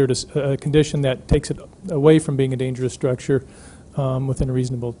be considered a condition that takes it away from being a dangerous structure within a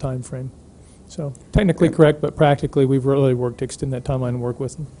reasonable time frame. So technically correct, but practically we've really worked to extend that timeline and work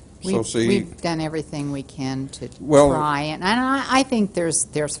with them. We've done everything we can to try, and I think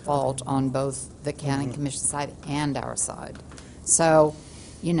there's fault on both the county commission side and our side. So,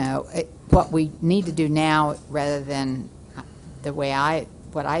 what we need to do now, rather than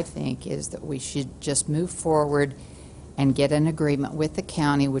what I think is that we should just move forward and get an agreement with the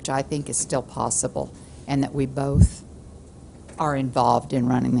county, which I think is still possible, and that we both are involved in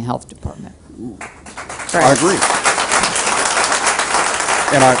running the health department. I agree.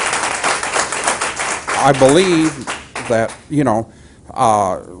 And I believe that,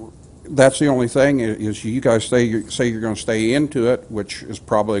 that's the only thing is you guys say you're going to stay into it, which is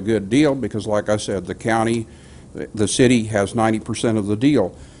probably a good deal because, like I said, the city has 90% of the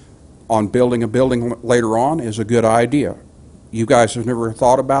deal. On building a building later on is a good idea. You guys have never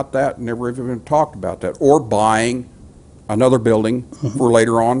thought about that, never even talked about that, or buying another building for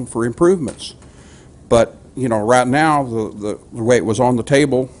later on for improvements. But, right now, the way it was on the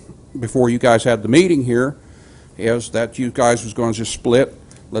table before you guys had the meeting here is that you guys was going to just split,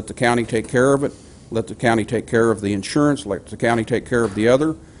 let the county take care of it, let the county take care of the insurance, let the county take care of the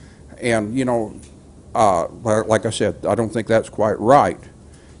other. And, like I said, I don't think that's quite right.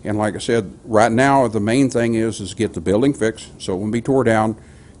 And like I said, right now the main thing is get the building fixed so it won't be tore down.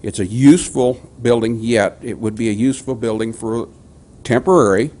 It's a useful building yet. It would be a useful building for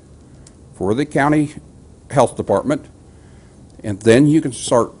temporary for the county health department. And then you can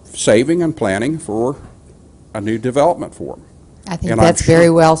start saving and planning for a new development for them. I think that's very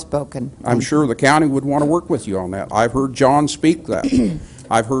well spoken. I'm sure the county would want to work with you on that. I've heard John speak that.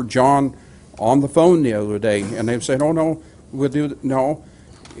 I've heard John on the phone the other day, and they've said, oh, no, we'll do that. No.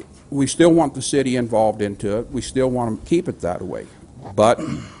 We still want the city involved into it. We still want to keep it that way. But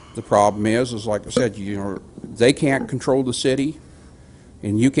the problem is like I said, they can't control the city,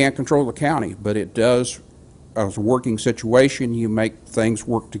 and you can't control the county. But it does, as a working situation, you make things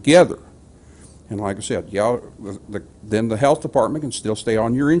work together. And like I said, then the health department can still stay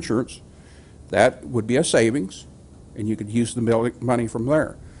on your insurance. That would be a savings, and you could use the money from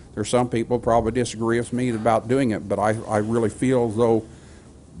there. There's some people probably disagree with me about doing it, but I really feel as though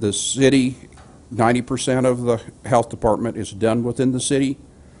the city, 90% of the health department is done within the city,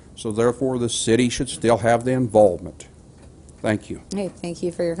 so therefore the city should still have the involvement. Thank you. Hey, thank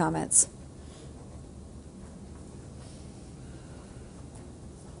you for your comments.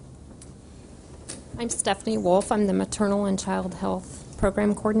 I'm Stephanie Wolf. I'm the Maternal and Child Health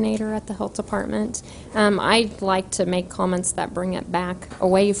Program Coordinator at the Health Department. I'd like to make comments that bring it back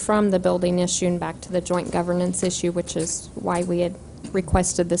away from the building issue and back to the joint governance issue, which is why we had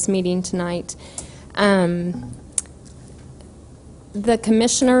requested this meeting tonight. The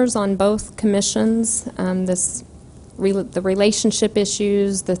commissioners on both commissions, the relationship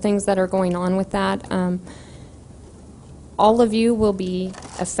issues, the things that are going on with that, all of you will be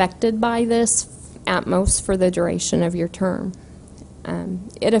affected by this at most for the duration of your term.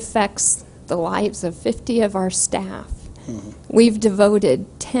 It affects the lives of 50 of our staff. We've devoted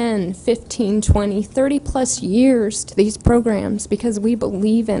 10, 15, 20, 30 plus years to these programs because we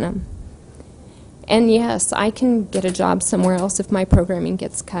believe in them. And yes, I can get a job somewhere else if my programming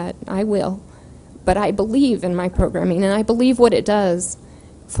gets cut. I will. But I believe in my programming, and I believe what it does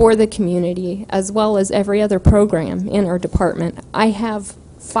for the community, as well as every other program in our department. I have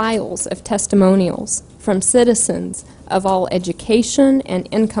files of testimonials from citizens of all education and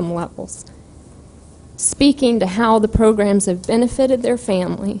income levels, speaking to how the programs have benefited their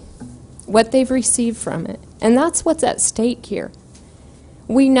family, what they've received from it. And that's what's at stake here.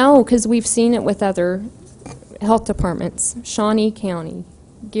 We know, because we've seen it with other health departments, Shawnee County,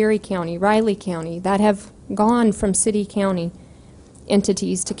 Geary County, Riley County, that have gone from city-county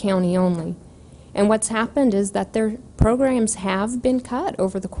entities to county only. And what's happened is that their programs have been cut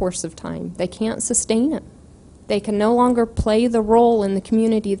over the course of time. They can't sustain it. They can no longer play the role in the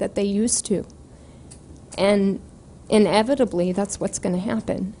community that they used to. And inevitably, that's what's going to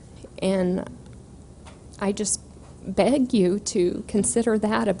happen. And I just beg you to consider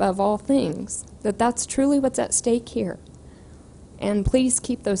that above all things, that that's truly what's at stake here. And please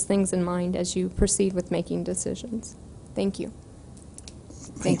keep those things in mind as you proceed with making decisions. Thank you.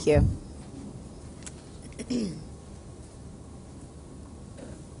 Thank you.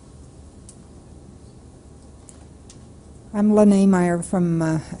 I'm Lene Meyer from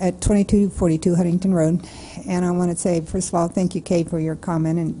at 2242 Huntington Road, and I want to say, first of all, thank you, Kay, for your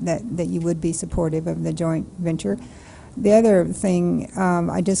comment and that you would be supportive of the joint venture. The other thing,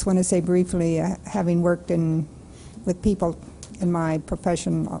 I just want to say briefly, having worked with people in my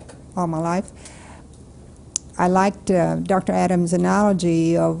profession all my life, I liked Dr. Adams'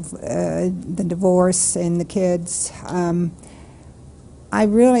 analogy of the divorce and the kids. I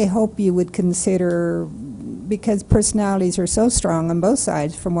really hope you would consider, because personalities are so strong on both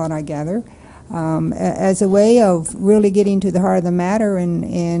sides from what I gather, as a way of really getting to the heart of the matter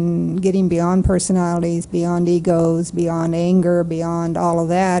and getting beyond personalities, beyond egos, beyond anger, beyond all of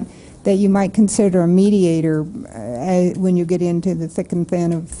that, that you might consider a mediator when you get into the thick and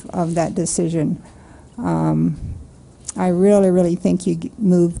thin of that decision. I really, really think you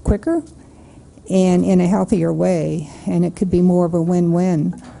move quicker and in a healthier way, and it could be more of a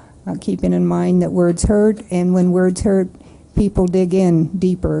win-win, keeping in mind that words hurt, and when words hurt, people dig in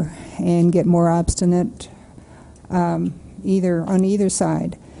deeper and get more obstinate on either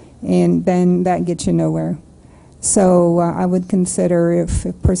side, and then that gets you nowhere. So I would consider, if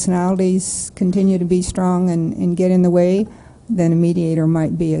personalities continue to be strong and get in the way, then a mediator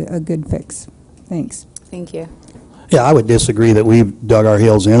might be a good fix. Thanks. Thank you. Yeah, I would disagree that we've dug our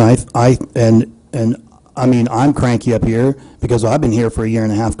heels in. I mean, I'm cranky up here because I've been here for a year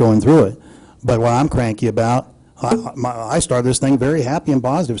and a half going through it. But what I'm cranky about, I started this thing very happy and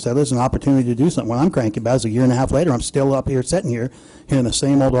positive, said there's an opportunity to do something. What I'm cranky about is a year and a half later, I'm still up here, sitting here, hearing the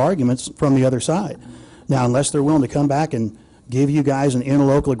same old arguments from the other side. Now, unless they're willing to come back and give you guys an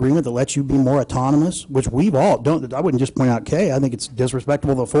interlocal agreement that lets you be more autonomous, which we've all don't. I wouldn't just point out Kay. I think it's disrespectful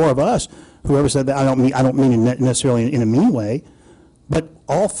to the four of us. Whoever said that, I don't mean it necessarily in a mean way, but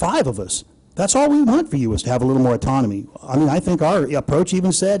all five of us. That's all we want for you, is to have a little more autonomy. I mean, I think our approach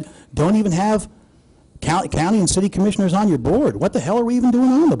even said, don't even have county and city commissioners on your board. What the hell are we even doing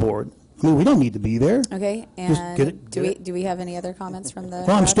on the board? I mean, we don't need to be there. Okay, and do we have any other comments from the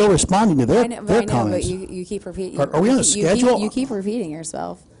Well, I'm still responding to their comments. comments. But you keep repeating. Are we on a schedule? You keep repeating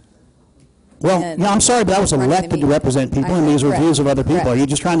yourself. Well, no, I'm sorry, but I was elected to represent people, and these are views of other people. Are you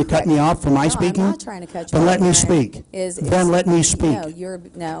just trying to cut me off from my speaking? I'm not trying to cut you off. Then let me speak. Then let me speak. So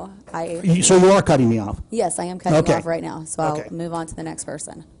you are cutting me off? Yes, I am cutting you off right now, so I'll move on to the next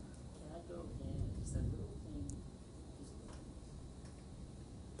person.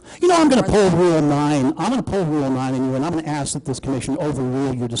 You know, I'm going to pull Rule 9. I'm going to pull Rule 9 in you, and I'm going to ask that this commission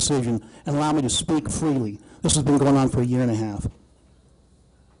overrule your decision and allow me to speak freely. This has been going on for a year and a half.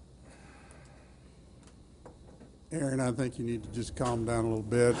 Aaron, I think you need to just calm down a little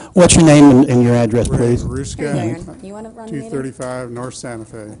bit. What's your name and your address, please? Ruska, you want to run 235 North Santa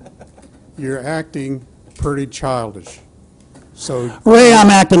Fe. You're acting pretty childish. So Ray, I'm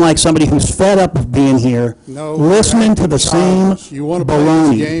acting like somebody who's fed up of being here, listening to the same baloney. You want to play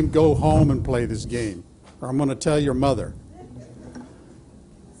this game, go home and play this game, or I'm going to tell your mother.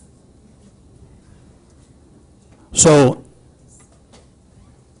 So,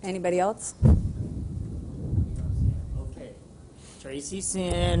 anybody else? Okay. Tracy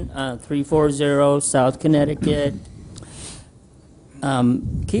Sin, 340 South Connecticut.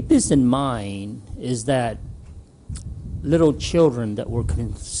 Keep this in mind, is that little children that we're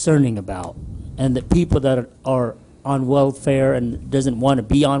concerning about, and the people that are on welfare and doesn't want to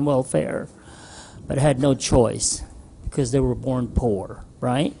be on welfare, but had no choice because they were born poor,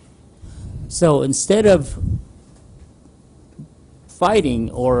 right? So instead of fighting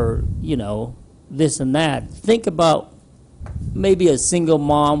or, this and that. Think about maybe a single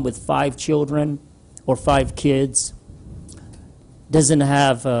mom with 5 children or 5 kids doesn't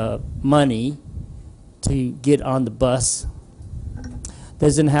have money to get on the bus,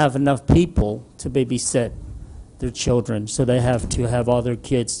 doesn't have enough people to babysit their children, so they have to have all their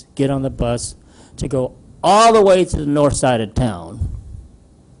kids get on the bus to go all the way to the north side of town.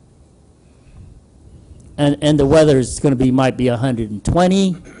 And the weather is going to be, might be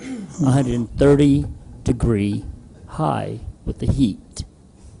 120, 130 degree high with the heat.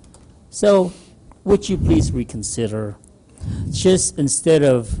 So would you please reconsider, just instead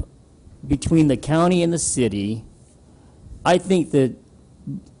of between the county and the city, I think that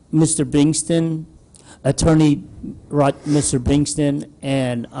Mr. Bingston, Mr. Bingston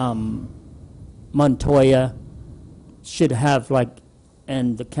and Montoya should have,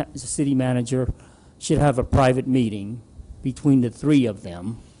 and the city manager should have a private meeting between the 3 of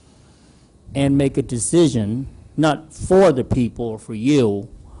them and make a decision, not for the people or for you,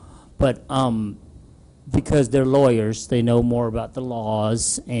 but because they're lawyers, they know more about the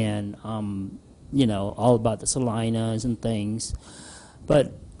laws and, you know, all about the Salinas and things.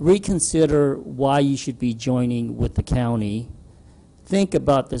 But reconsider why you should be joining with the county. Think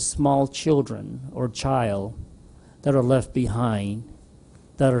about the small children or child that are left behind,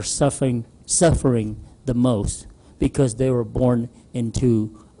 that are suffering the most because they were born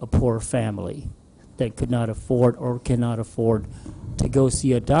into a poor family that could not afford or cannot afford to go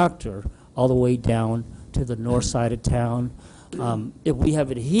see a doctor all the way down to the north side of town. If we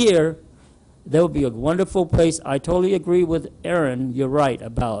have it here, that would be a wonderful place. I totally agree with Aaron. You're right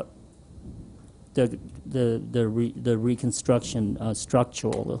about the reconstruction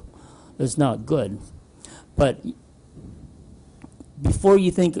structural. It's not good. But before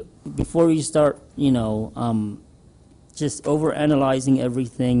you start, you know, just overanalyzing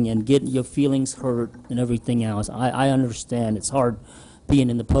everything and getting your feelings hurt and everything else, I understand it's hard being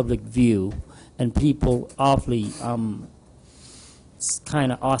in the public view and people awfully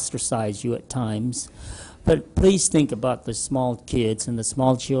kind of ostracize you at times. But please think about the small kids and the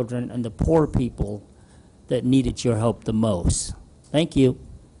small children and the poor people that needed your help the most. Thank you.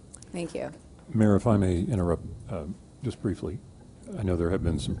 Thank you. Mayor, if I may interrupt just briefly. I know there have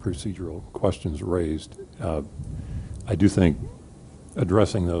been some procedural questions raised. I do think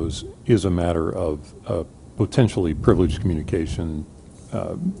addressing those is a matter of potentially privileged communication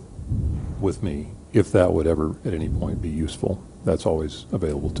with me, if that would ever at any point be useful. That's always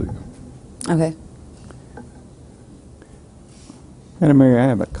available to you. Okay. Madam Mayor, I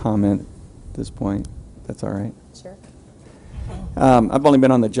have a comment at this point. That's all right. Sure. I've only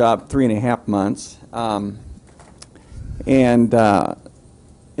been on the job 3.5 months. And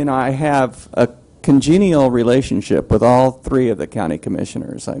I have a congenial relationship with all 3 of the county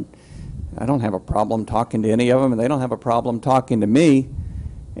commissioners. I don't have a problem talking to any of them, and they don't have a problem talking to me.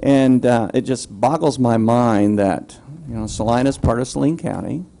 And it just boggles my mind that, you know, Salina's part of Saline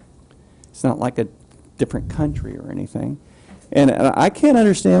County. It's not like a different country or anything. And I can't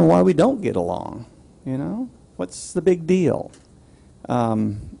understand why we don't get along, you know? What's the big deal?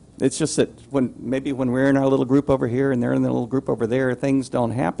 It's just that maybe when we're in our little group over here and they're in their little group over there, things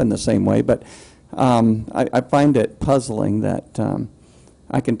don't happen the same way. But I find it puzzling that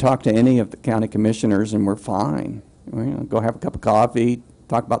I can talk to any of the county commissioners and we're fine. You know, go have a cup of coffee,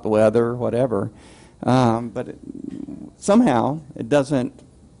 talk about the weather, whatever. But somehow it doesn't,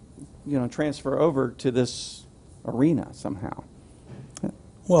 you know, transfer over to this arena somehow.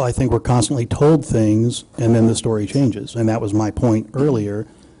 Well, I think we're constantly told things, and then the story changes. And that was my point earlier,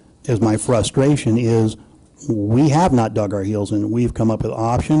 is my frustration is we have not dug our heels in. We've come up with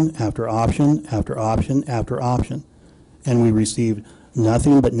option after option after option after option, and we received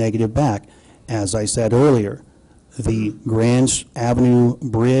nothing but negative back. As I said earlier, the Grand Avenue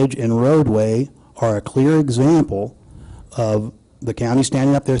Bridge and roadway are a clear example of the county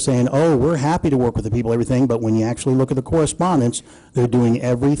standing up there saying, oh, we're happy to work with the people, everything, but when you actually look at the correspondence, they're doing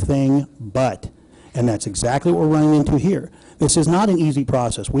everything but. And that's exactly what we're running into here. This is not an easy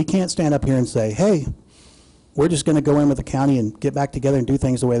process. We can't stand up here and say, hey, we're just going to go in with the county and get back together and do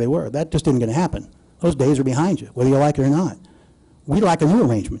things the way they were. That just isn't going to happen. Those days are behind you, whether you like it or not. We'd like a new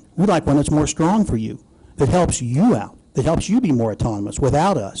arrangement. We'd like one that's more strong for you, that helps you out, that helps you be more autonomous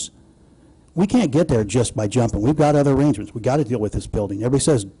without us. We can't get there just by jumping. We've got other arrangements. We've got to deal with this building. Everybody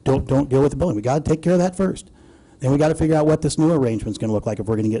says, don't deal with the building. We've got to take care of that first. Then we've got to figure out what this new arrangement's going to look like if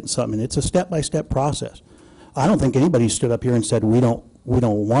we're going to get in something. And it's a step-by-step process. I don't think anybody stood up here and said, we don't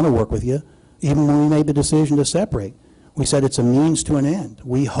want to work with you, even when we made the decision to separate. We said it's a means to an end.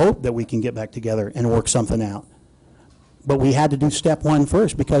 We hope that we can get back together and work something out. But we had to do step one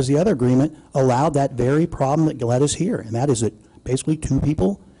first because the other agreement allowed that very problem that led us here, and that is that basically two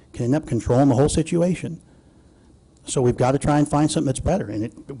people can end up controlling the whole situation. So we've got to try and find something that's better,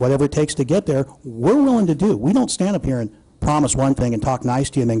 and whatever it takes to get there, we're willing to do. We don't stand up here and promise one thing and talk nice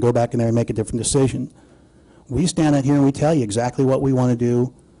to you and then go back in there and make a different decision. We stand out here and we tell you exactly what we want to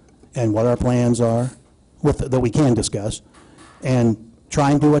do and what our plans are that we can discuss and try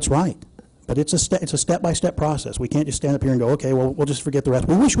and do what's right. But it's a step-by-step process. We can't just stand up here and go, okay, well, we'll just forget the rest.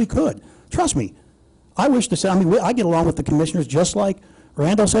 We wish we could. Trust me. I wish to say, I get along with the commissioners just like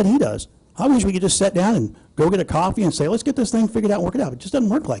Randall said he does. I wish we could just sit down and go get a coffee and say, let's get this thing figured out and work it out. It just doesn't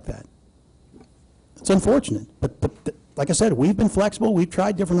work like that. It's unfortunate. But like I said, we've been flexible. We've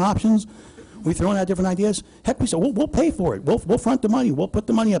tried different options. We've thrown out different ideas. Heck, we said, we'll pay for it. We'll front the money. We'll put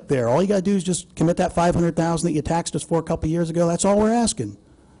the money up there. All you got to do is just commit that $500,000 that you taxed us for a couple of years ago. That's all we're asking.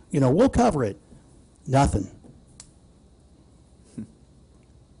 We'll cover it. Nothing.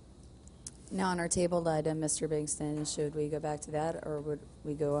 Now, on our tabled item, Mr. Bingston, should we go back to that, or would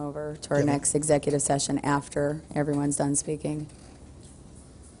we go over to our next executive session after everyone's done speaking?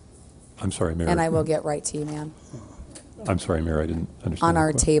 I'm sorry, Mayor. And I will get right to you, ma'am. I'm sorry, Mayor, I didn't understand. On the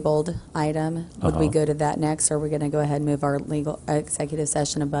our question. tabled item, would we go to that next, or are we going to go ahead and move our legal executive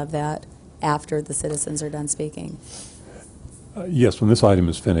session above that after the citizens are done speaking? Yes, when this item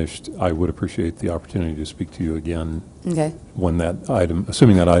is finished, I would appreciate the opportunity to speak to you again. Okay. When that item,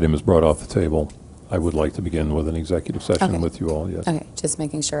 assuming that item is brought off the table, I would like to begin with an executive session with you all, yes. Okay, just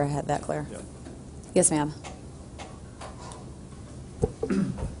making sure I had that clear. Yeah. Yes, ma'am.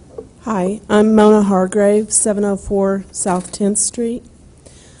 Hi, I'm Mona Hargrave, 704 South 10th Street.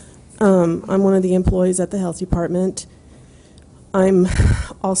 I'm one of the employees at the Health Department. I'm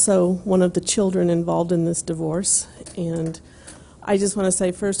also one of the children involved in this divorce, and I just want to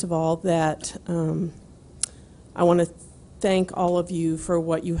say, first of all, that I want to thank all of you for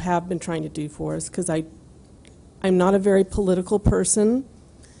what you have been trying to do for us, because I'm not a very political person.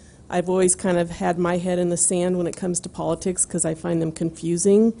 I've always kind of had my head in the sand when it comes to politics because I find them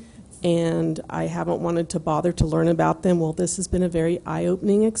confusing, and I haven't wanted to bother to learn about them. Well, this has been a very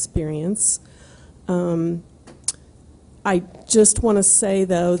eye-opening experience. I just want to say,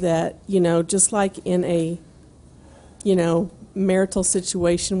 though, that, just like in a, marital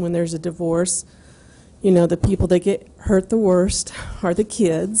situation when there's a divorce, the people that get hurt the worst are the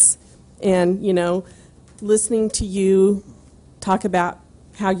kids. And, listening to you talk about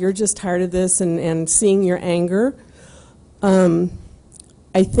how you're just tired of this and seeing your anger,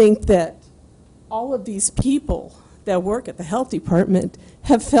 I think that all of these people that work at the health department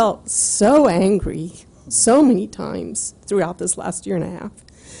have felt so angry so many times throughout this last year and a half,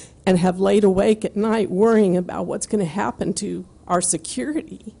 and have laid awake at night worrying about what's going to happen to our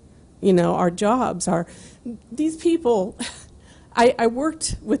security, our jobs. These people, I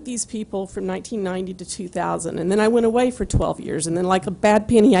worked with these people from 1990 to 2000, and then I went away for 12 years, and then like a bad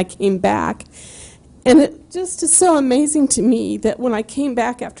penny, I came back. And it just is so amazing to me that when I came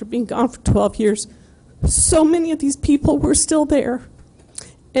back after being gone for 12 years, so many of these people were still there.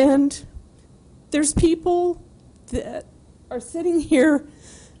 And there's people that are sitting here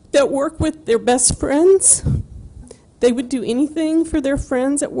that work with their best friends. They would do anything for their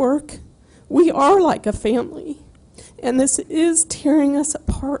friends at work. We are like a family, and this is tearing us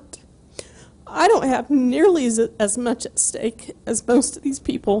apart. I don't have nearly as much at stake as most of these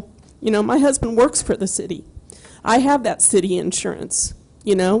people. My husband works for the city. I have that city insurance.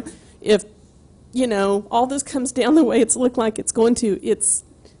 If, all this comes down the way it's looked like it's going to, it's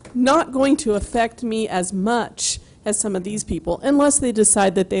not going to affect me as much as some of these people, unless they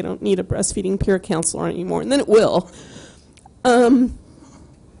decide that they don't need a breastfeeding peer counselor anymore, and then it will. But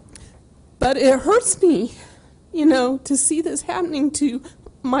it hurts me, to see this happening to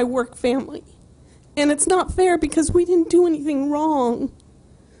my work family. And it's not fair because we didn't do anything wrong.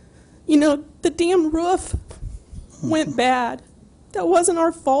 The damn roof went bad. That wasn't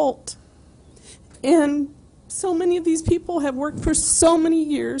our fault. And so many of these people have worked for so many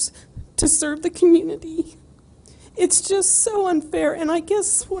years to serve the community. It's just so unfair. And I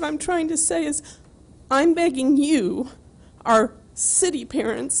guess what I'm trying to say is I'm begging you, our city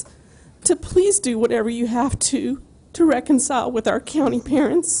parents, to please do whatever you have to reconcile with our county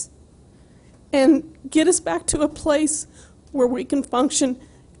parents and get us back to a place where we can function.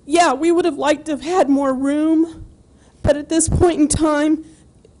 Yeah, we would have liked to have had more room, but at this point in time,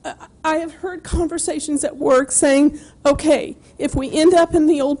 I have heard conversations at work saying, okay, if we end up in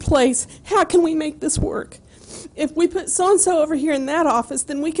the old place, how can we make this work? If we put so-and-so over here in that office,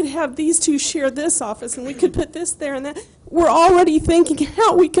 then we could have these two share this office, and we could put this there and that. we're already thinking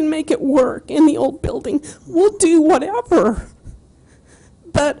how we can make it work in the old building. We'll do whatever.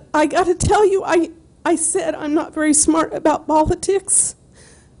 But I got to tell you, I said I'm not very smart about politics.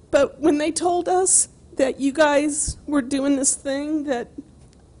 But when they told us that you guys were doing this thing that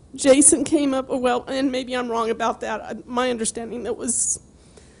Jason came up, well, and maybe I'm wrong about that. My understanding that was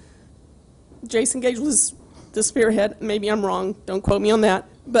Jason Gage was the spearhead. Maybe I'm wrong. Don't quote me on that.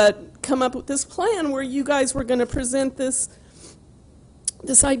 But come up with this plan where you guys were going to present this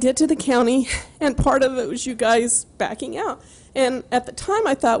idea to the county, and part of it was you guys backing out. And at the time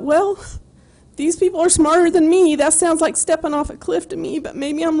I thought, well, these people are smarter than me. That sounds like stepping off a cliff to me, but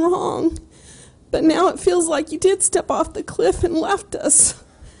maybe I'm wrong. But now it feels like you did step off the cliff and left us.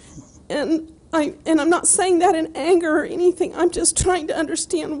 And I'm not saying that in anger or anything. I'm just trying to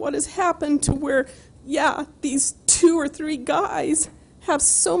understand what has happened to where, yeah, these 2 or 3 guys have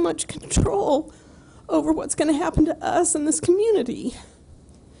so much control over what's going to happen to us in this community.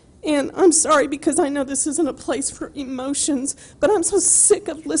 And I'm sorry, because I know this isn't a place for emotions, but I'm so sick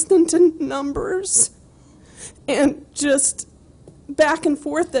of listening to numbers and just back and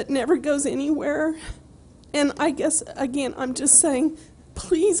forth that never goes anywhere. And I guess, again, I'm just saying,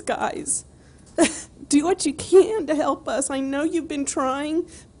 please, guys, do what you can to help us. I know you've been trying.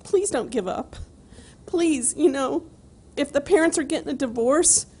 Please don't give up. Please, if the parents are getting a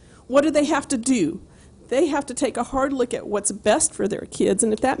divorce, what do they have to do? They have to take a hard look at what's best for their kids.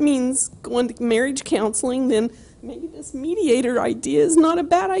 And if that means going to marriage counseling, then maybe this mediator idea is not a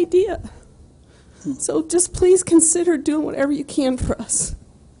bad idea. So just please consider doing whatever you can for us,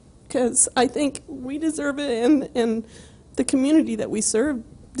 because I think we deserve it, and the community that we serve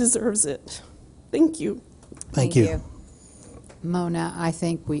deserves it. Thank you. Thank you. Mona, I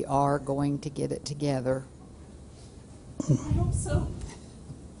think we are going to get it together. I hope so.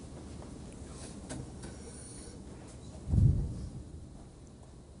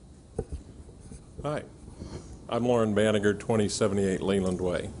 Hi, I'm Lauren Banniger, 2078 Leland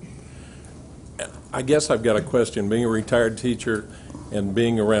Way. I guess I've got a question. Being a retired teacher and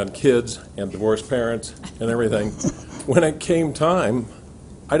being around kids and divorced parents and everything, when it came time,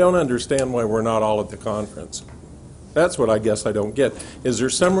 I don't understand why we're not all at the conference. That's what I guess I don't get. Is there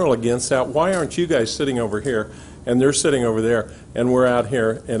some rule against that? Why aren't you guys sitting over here and they're sitting over there and we're out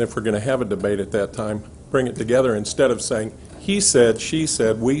here, and if we're going to have a debate at that time, bring it together instead of saying, he said, she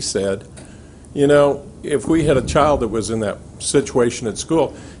said, we said. If we had a child that was in that situation at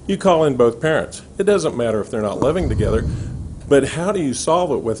school, you call in both parents. It doesn't matter if they're not living together, but how do you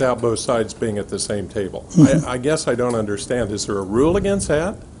solve it without both sides being at the same table? I guess I don't understand. Is there a rule against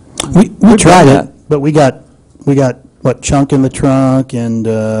that? We tried it, but we got what, chunk in the trunk, and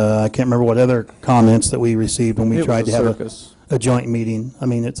I can't remember what other comments that we received when we tried to have a joint meeting. I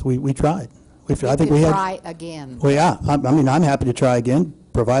mean, we tried. I think we had. Try again. Well, yeah. I'm happy to try again,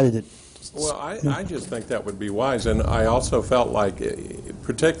 provided it. Well, I just think that would be wise, and I also felt like,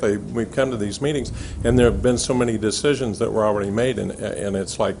 particularly, we've come to these meetings, and there have been so many decisions that were already made, and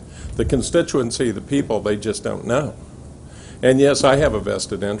it's like the constituency, the people, they just don't know. And yes, I have a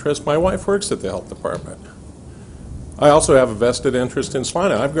vested interest. My wife works at the health department. I also have a vested interest in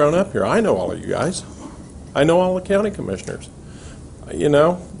Salina. I've grown up here. I know all of you guys. I know all the county commissioners.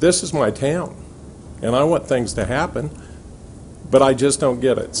 This is my town, and I want things to happen. But I just don't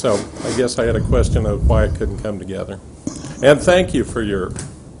get it. So I guess I had a question of why it couldn't come together. And thank you for your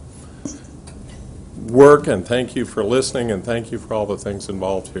work, and thank you for listening, and thank you for all the things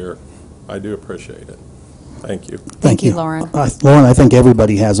involved here. I do appreciate it. Thank you. Thank you, Lauren. Lauren, I think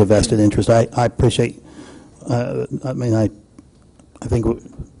everybody has a vested interest. I appreciate, I think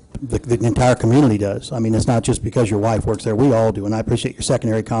the entire community does. I mean, it's not just because your wife works there. We all do. And I appreciate your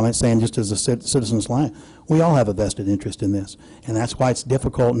secondary comment saying just as a citizen's line, we all have a vested interest in this. And that's why it's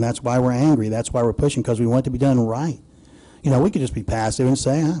difficult, and that's why we're angry. That's why we're pushing, because we want it to be done right. We could just be passive and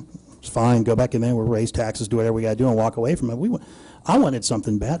say, it's fine, go back in there, we'll raise taxes, do whatever we got to do, and walk away from it. I wanted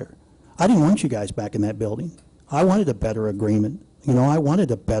something better. I didn't want you guys back in that building. I wanted a better agreement. I wanted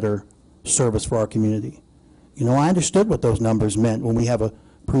a better service for our community. I understood what those numbers meant when we have a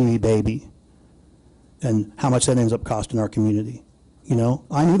preemie baby and how much that ends up costing our community.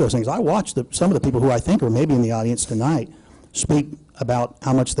 I knew those things. I watched some of the people who I think are maybe in the audience tonight speak about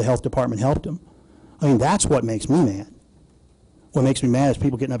how much the health department helped them. I mean, that's what makes me mad. What makes me mad is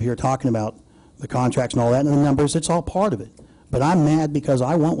people getting up here talking about the contracts and all that, and the numbers. It's all part of it. But I'm mad because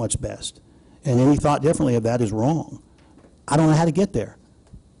I want what's best. And any thought differently of that is wrong. I don't know how to get there.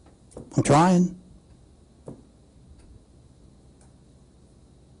 I'm trying.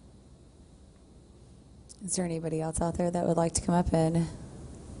 Is there anybody else out there that would like to come up and?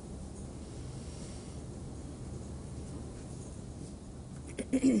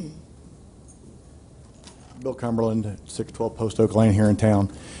 Cumberland, 612 Post Oak Lane here in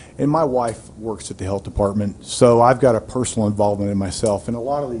town. And my wife works at the health department, so I've got a personal involvement in myself. And a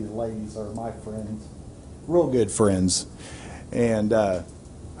lot of these ladies are my friends, real good friends. And I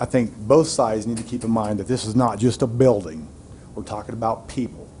think both sides need to keep in mind that this is not just a building. We're talking about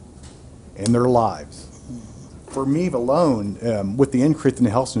people and their lives. For me alone, with the increase in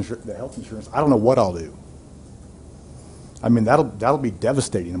the health insurance, I don't know what I'll do. I mean, that'll be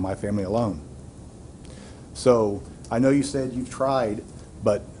devastating to my family alone. So I know you said you've tried,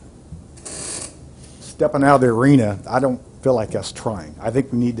 but stepping out of the arena, I don't feel like us trying. I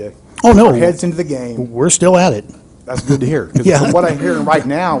think we need to Oh, no. put our heads into the game. We're still at it. That's good to hear. Because Yeah. from what I'm hearing right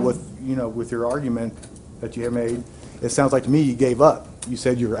now with your argument that you have made, it sounds like to me you gave up. You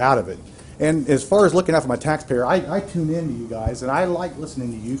said you were out of it. And as far as looking after my taxpayer, I tune in to you guys, and I like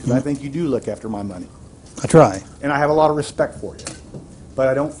listening to you because I think you do look after my money. I try. And I have a lot of respect for you. But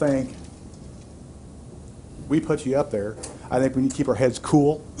I don't think we put you up there. I think we need to keep our heads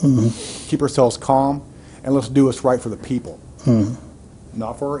cool, keep ourselves calm, and let's do what's right for the people.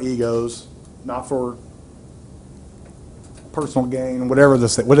 Not for our egos, not for personal gain, whatever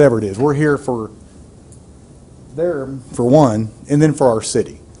it is. We're here for one, and then for our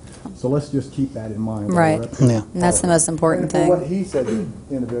city. So let's just keep that in mind. while Right. we're up here. Yeah. And that's the most important And for thing. what he said, the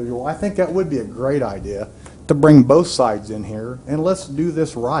individual, I think that would be a great idea to bring both sides in here, and let's do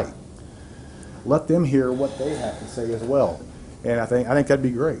this right. Let them hear what they have to say as well, and I think that'd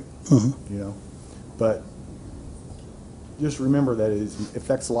be great. But just remember that it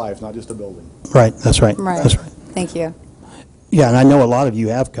affects lives, not just a building. Right, that's right. Right. That's right. Thank you. Yeah, and I know a lot of you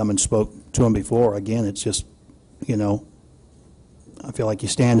have come and spoke to him before. Again, it's just, I feel like you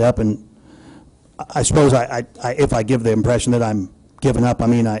stand up, and I suppose if I give the impression that I'm giving up, I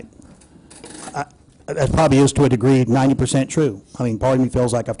mean, that probably is to a degree 90% true. I mean, part of me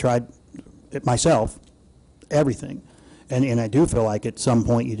feels like I've tried it myself, everything. And I do feel like at some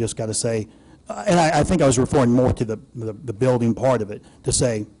point you just got to say, and I think I was referring more to the building part of it, to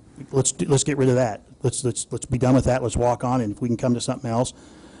say, let's get rid of that. Let's be done with that. Let's walk on, and if we can come to something else,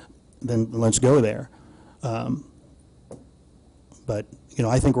 then let's go there. But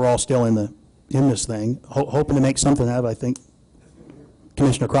I think we're all still in this thing, hoping to make something out of it. I think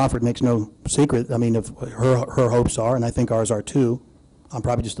Commissioner Crawford makes no secret. I mean, of her hopes are, and I think ours are too. I'm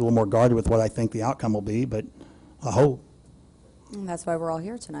probably just a little more guarded with what I think the outcome will be, but I hope. And that's why we're all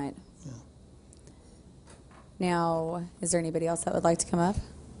here tonight. Now, is there anybody else that would like to come up?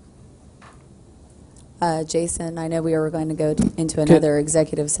 Jason, I know we were going to go into another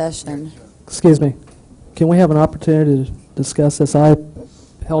executive session. Excuse me. Can we have an opportunity to discuss this? I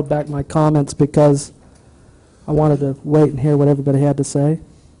held back my comments because I wanted to wait and hear what everybody had to say.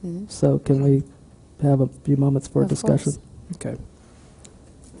 So can we have a few moments for a discussion? Okay.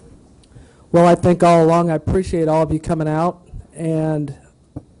 Well, I think all along I appreciate all of you coming out, and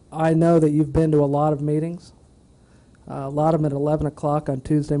I know that you've been to a lot of meetings, a lot of them at 11 o'clock on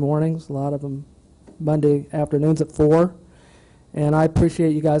Tuesday mornings, a lot of them Monday afternoons at 4, and I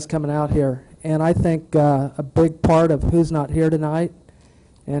appreciate you guys coming out here. And I think a big part of who's not here tonight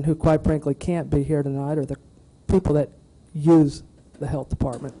and who quite frankly can't be here tonight are the people that use the health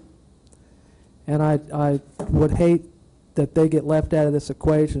department. And I would hate that they get left out of this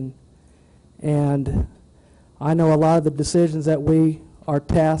equation. And I know a lot of the decisions that we are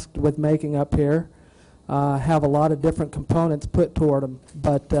tasked with making up here have a lot of different components put toward them.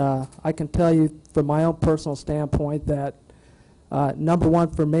 But I can tell you from my own personal standpoint that number one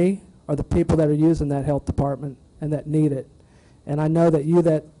for me are the people that are using that health department and that need it. And I know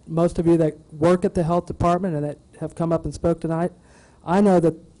that most of you that work at the health department and that have come up and spoke tonight, I know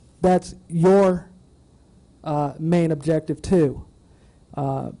that that's your main objective too.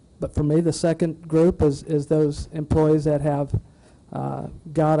 But for me, the second group is those employees that have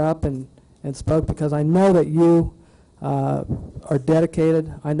got up and spoke, because I know that you are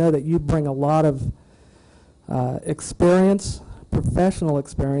dedicated. I know that you bring a lot of experience, professional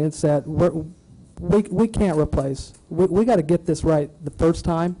experience that we can't replace. We got to get this right the first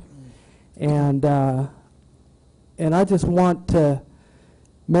time, and I just want to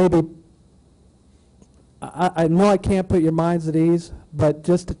maybe, I know I can't put your minds at ease, but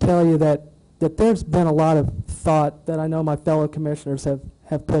just to tell you that there's been a lot of thought that I know my fellow commissioners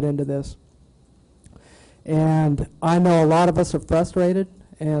have put into this. And I know a lot of us are frustrated,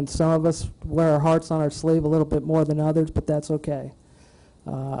 and some of us wear our hearts on our sleeve a little bit more than others, but that's okay.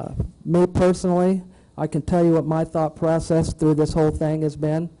 Me personally, I can tell you what my thought process through this whole thing has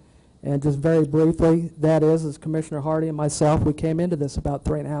been, and just very briefly, that is, as Commissioner Hardy and myself, we came into this about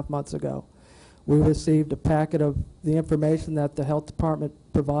 3.5 months ago. We received a packet of the information that the health department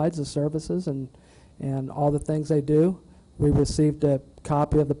provides, the services, and and all the things they do. We received a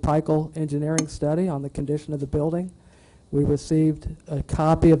copy of the Pikel engineering study on the condition of the building. We received a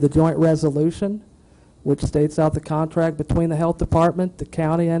copy of the joint resolution, which states out the contract between the health department, the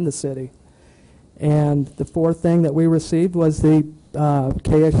county, and the city. And the fourth thing that we received was the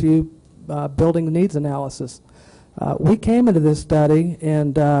KSU building needs analysis. We came into this study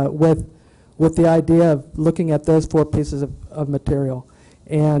and with the idea of looking at those four pieces of material.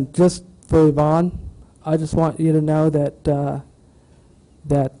 And just for Yvonne, I just want you to know that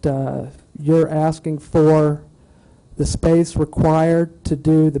you're asking for the space required to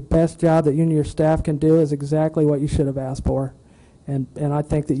do the best job that you and your staff can do is exactly what you should have asked for. And I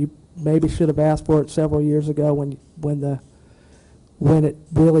think that you maybe should have asked for it several years ago when it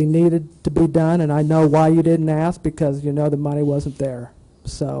really needed to be done. And I know why you didn't ask, because you know the money wasn't there.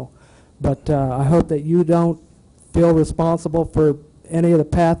 So, but I hope that you don't feel responsible for any of the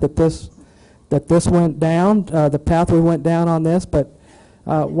path that this went down, the path we went down on this. But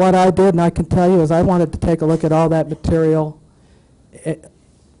what I did, and I can tell you, is I wanted to take a look at all that material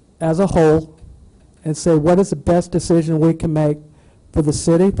as a whole and say, what is the best decision we can make for the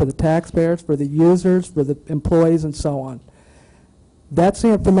city, for the taxpayers, for the users, for the employees, and so on. That's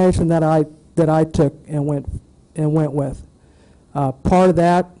the information that I took and went with. Part of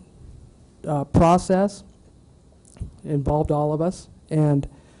that process involved all of us, and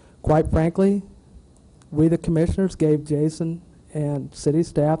quite frankly, we the commissioners gave Jason and city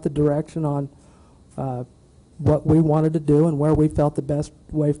staff the direction on what we wanted to do and where we felt the best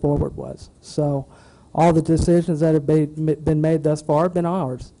way forward was. So all the decisions that have been made thus far have been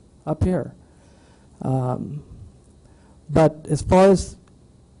ours up here. But as far as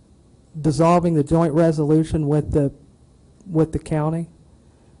dissolving the joint resolution with the county,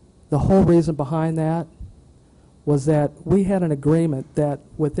 the whole reason behind that was that we had an agreement that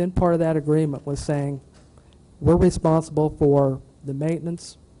within part of that agreement was saying we're responsible for the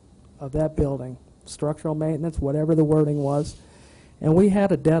maintenance of that building, structural maintenance, whatever the wording was, and we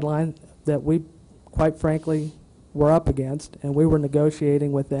had a deadline that we, quite frankly, were up against, and we were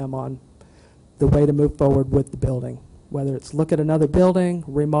negotiating with them on the way to move forward with the building, whether it's look at another building,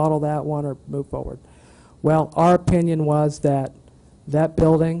 remodel that one, or move forward. Well, our opinion was that that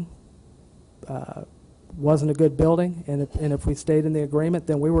building wasn't a good building, and if we stayed in the agreement,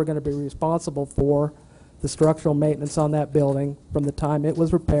 then we were going to be responsible for the structural maintenance on that building from the time it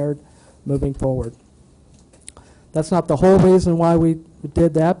was repaired moving forward. That's not the whole reason why we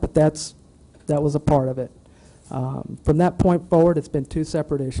did that, but that was a part of it. From that point forward, it's been two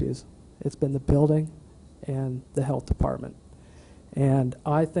separate issues. It's been the building and the health department. And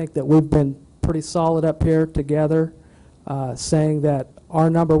I think that we've been pretty solid up here together, saying that our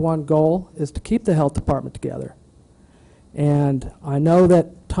number one goal is to keep the health department together. And I know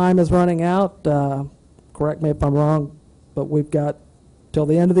that time is running out. Correct me if I'm wrong, but we've got till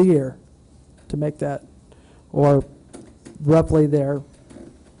the end of the year to make that, or roughly there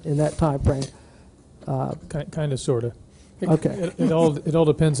in that time frame. Kind of, sort of. Okay. It all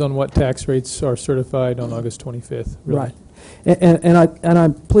depends on what tax rates are certified on August 25th. Really. Right. And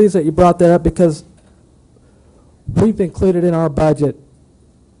I'm pleased that you brought that up, because we've included in our budget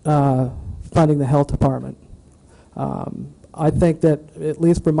funding the health department. I think that, at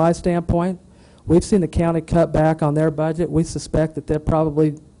least from my standpoint, we've seen the county cut back on their budget. We suspect that they'll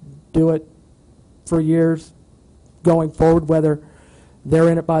probably do it for years going forward, whether they're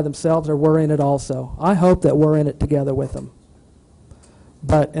in it by themselves or we're in it also. I hope that we're in it together with them.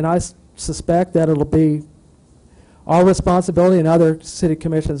 And I suspect that it'll be our responsibility and other city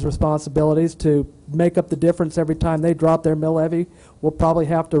commissions' responsibilities to make up the difference every time they drop their mill levy. We'll probably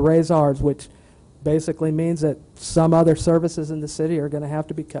have to raise ours, which basically means that some other services in the city are going to have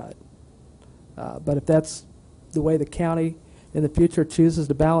to be cut. But if that's the way the county in the future chooses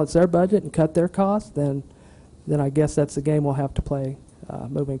to balance their budget and cut their costs, then I guess that's the game we'll have to play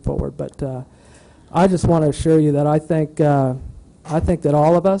moving forward. But I just want to assure you that I think that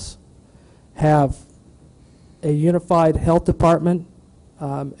all of us have a unified health department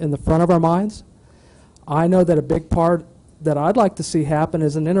in the front of our minds. I know that a big part that I'd like to see happen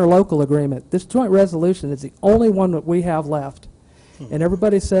is an interlocal agreement. This joint resolution is the only one that we have left. And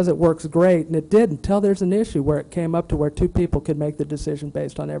everybody says it works great, and it did until there's an issue where it came up to where two people could make the decision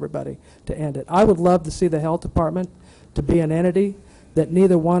based on everybody to end it. I would love to see the health department to be an entity that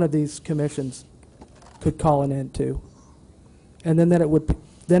neither one of these commissions could call an end to. And then it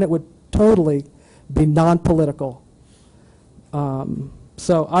would totally be non-political.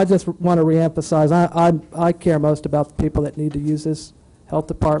 So I just want to reemphasize, I care most about the people that need to use this health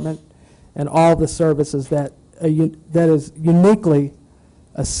department and all the services that is uniquely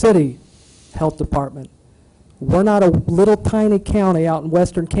a city health department. We're not a little tiny county out in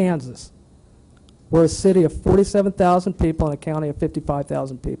western Kansas. We're a city of 47,000 people and a county of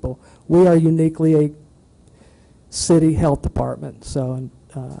 55,000 people. We are uniquely a city health department. So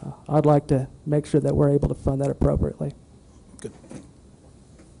I'd like to make sure that we're able to fund that appropriately. Good.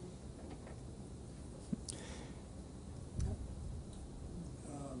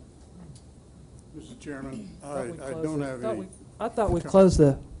 Mr. Chairman, I don't have any. I thought we closed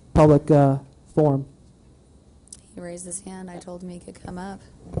the public forum. He raised his hand. I told him he could come up.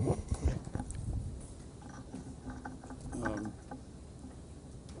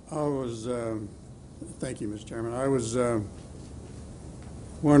 Thank you, Mr. Chairman. I was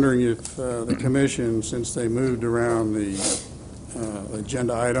wondering if the commission, since they moved around the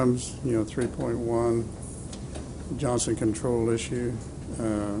agenda items, 3.1, Johnson control issue,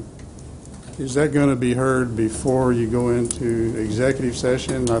 is that going to be heard before you go into executive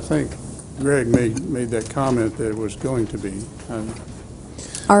session? I think Greg made that comment that it was going to be.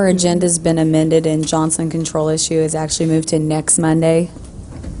 Our agenda's been amended, and Johnson control issue is actually moved to next Monday.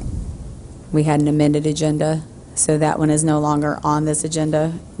 We had an amended agenda, so that one is no longer on this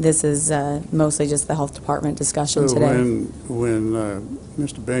agenda. This is mostly just the health department discussion so today. When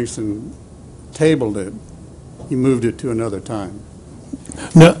Mr. Bankston tabled it, he moved it to another time.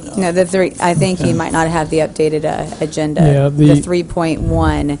 No, I think he might not have the updated agenda. Yeah, the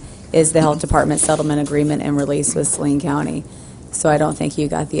 3.1 is the health department settlement agreement and release with Saline County. So I don't think you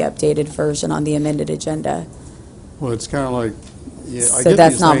got the updated version on the amended agenda. Well, it's kind of like, yeah, I so get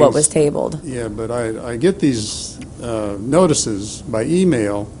that's these not things, what was tabled. Yeah, but I get these notices by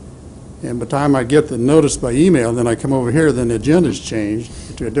email, and by the time I get the notice by email, then I come over here, then the agenda's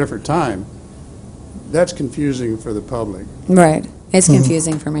changed to a different time. That's confusing for the public. Right. It's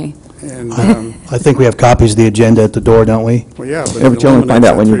confusing for me. And I think we have copies of the agenda at the door, don't we? well, yeah, but But you only find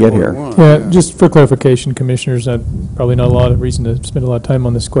out when you get here. Yeah, just for clarification, Commissioners, probably not a lot of reason to spend a lot of time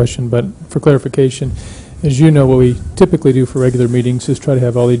on this question, but for clarification, as you know, what we typically do for regular meetings is try to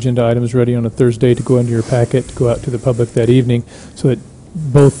have all the agenda items ready on a Thursday to go into your packet, to go out to the public that evening, so that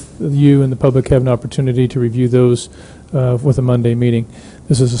both you and the public have an opportunity to review those with a Monday meeting.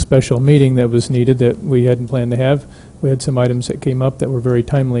 This is a special meeting that was needed that we hadn't planned to have. We had some items that came up that were very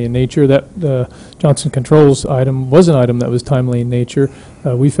timely in nature. That Johnson Controls item was an item that was timely in nature.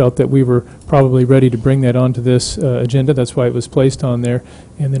 We felt that we were probably ready to bring that onto this agenda. That's why it was placed on there.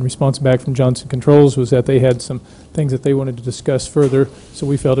 And then response back from Johnson Controls was that they had some things that they wanted to discuss further. So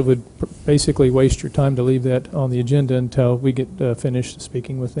we felt it would basically waste your time to leave that on the agenda until we get finished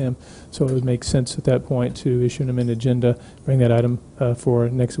speaking with them. So it would make sense at that point to issue an amended agenda, bring that item for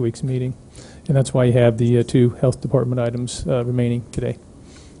next week's meeting. And that's why you have the two health department items remaining today.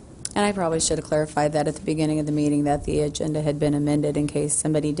 And I probably should have clarified that at the beginning of the meeting, that the agenda had been amended in case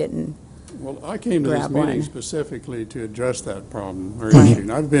somebody didn't. well, I came to this grab meeting one. specifically to address that problem or issue.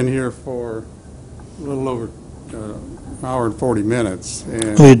 And I've been here for a little over an hour and 40 minutes.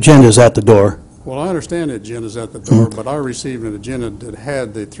 And The agenda's at the door. well, I understand the agenda's at the door, but I received an agenda that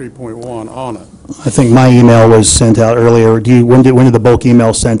had the 3.1 on it. I think my email was sent out earlier. When did the bulk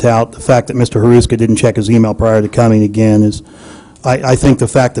email sent out? The fact that Mr. Haruska didn't check his email prior to coming again is, I think the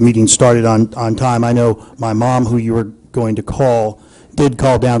fact the meeting started on time. I know my mom, who you were going to call, did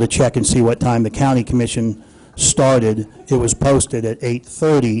call down to check and see what time the county commission started. It was posted at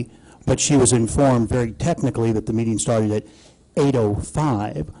 8:30, but she was informed very technically that the meeting started at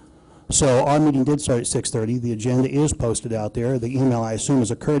 8:05. So our meeting did start at 6:30. The agenda is posted out there. The email, I assume,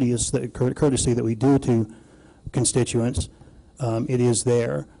 is a courtesy that we do to constituents. It is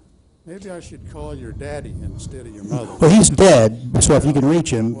there. Maybe I should call your daddy instead of your mother. Well, he's dead, so if you can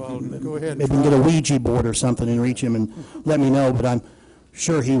reach him, Well, go ahead and maybe you can get a Ouija board or something and reach him and let me know, but I'm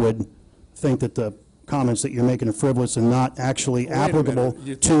sure he would think that the comments that you're making are frivolous and not actually Well, wait a applicable minute.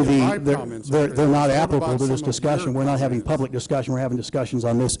 You to think my the, comments are they're frivolous. not What applicable about to this some of discussion. your We're not having comments? public discussion, we're having discussions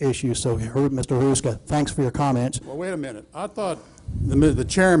on this issue, so Mr. Haruska, thanks for your comments. Well, wait a minute. I thought the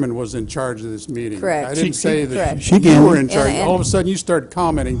chairman was in charge of this meeting. Correct. I didn't say that Correct. She you can. were in charge. And- All of a sudden, you started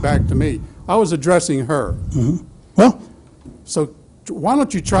commenting back to me. I was addressing her. Well, So why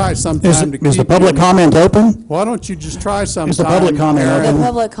don't you try sometime to keep... is the public comment open? Why don't you just try sometime... public comment Aaron? open? The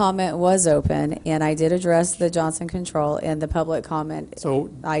public comment was open, and I did address the Johnson control and the public comment. So,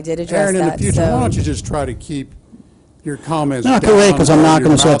 I did address Aaron, in the that. future, so, why don't you just try to keep your comments Not down? correct, because I'm not your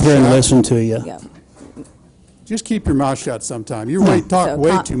going to sit up mouth here and shut? listen to you. yeah. Just keep your mouth shut sometime. You talk So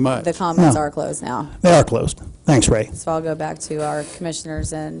way too much. The comments No. are closed now. They are closed. Thanks, Ray. So I'll go back to our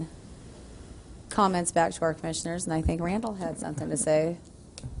commissioners and comments back to our commissioners, and I think Randall had something to say.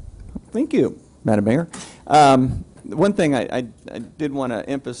 Thank you, Madam Mayor. one thing I did want to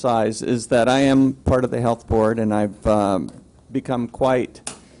emphasize is that I am part of the health board, and I've become quite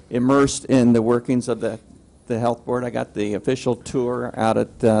immersed in the workings of the health board. I got the official tour out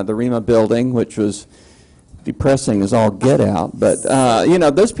at the REMA building, which was depressing as all get out. But, you know,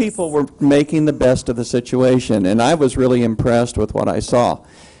 those people were making the best of the situation, and I was really impressed with what I saw.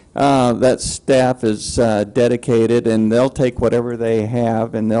 That staff is dedicated, and they'll take whatever they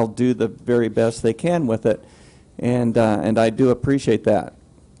have, and they'll do the very best they can with it. And I do appreciate that.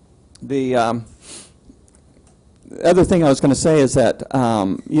 The other thing I was going to say is that,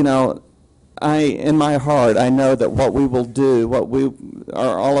 you know, in my heart, I know that what we will do,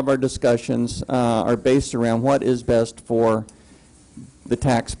 all of our discussions are based around what is best for the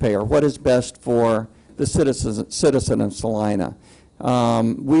taxpayer, what is best for the citizen of Salina.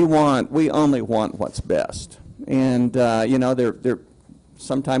 We only want what's best, and you know, they're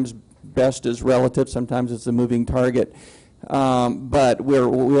sometimes best is relative, sometimes it's a moving target, but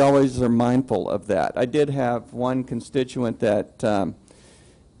we always are mindful of that. I did have one constituent that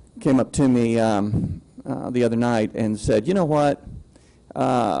came up to me the other night and said, you know what,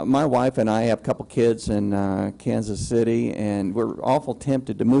 my wife and I have a couple kids in Kansas City, and we're awful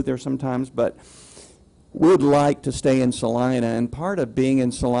tempted to move there sometimes, but we would like to stay in Salina, and part of being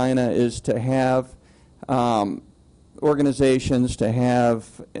in Salina is to have organizations, to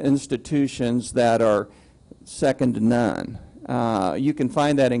have institutions that are second to none. You can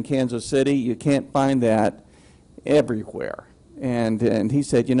find that in Kansas City. You can't find that everywhere. And he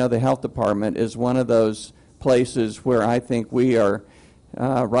said, you know, the health department is one of those places where I think we are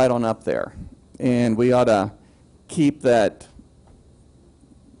right on up there. And we ought to keep that,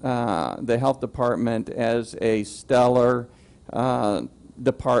 the health department as a stellar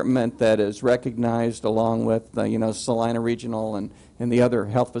department that is recognized along with, you know, Salina Regional and the other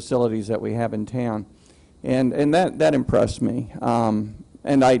health facilities that we have in town. And that impressed me.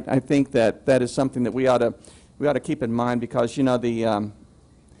 And I think that is something that we ought to keep in mind, because, you know,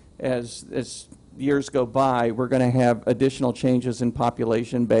 as years go by, we're going to have additional changes in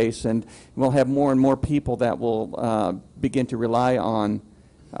population base, and we'll have more and more people that will begin to rely on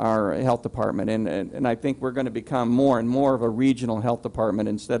our health department. And I think we're going to become more and more of a regional health department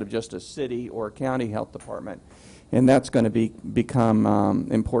instead of just a city or county health department. And that's going to become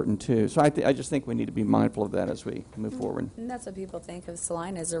important too. So I just think we need to be mindful of that as we move forward. And that's what people think of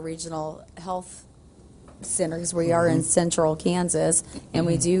Salina as a regional health center, because we are in central Kansas, and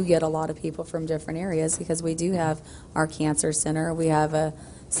we do get a lot of people from different areas, because we do have our cancer center, we have a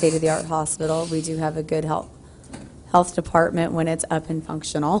state-of-the-art hospital, we do have a good health department when it's up and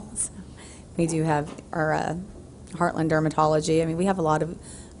functional. So we do have our Heartland dermatology. I mean, we have a lot of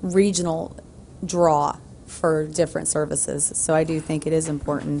regional draw for different services. So I do think it is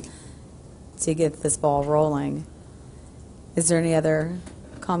important to get this ball rolling. Is there any other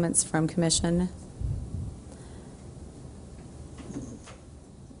comments from Commission?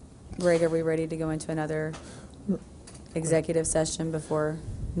 Great. Are we ready to go into another executive session before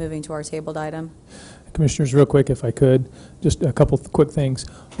moving to our tabled item? Commissioners, real quick, if I could, just a couple quick things.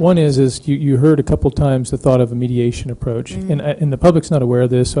 One is you heard a couple times the thought of a mediation approach, and the public's not aware of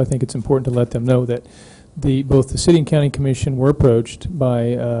this, so I think it's important to let them know that both the City and County Commission were approached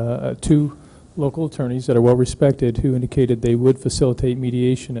by two local attorneys that are well respected, who indicated they would facilitate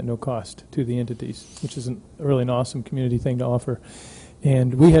mediation at no cost to the entities, which is really an awesome community thing to offer.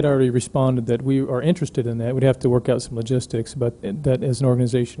 And we had already responded that we are interested in that. We'd have to work out some logistics, but that as an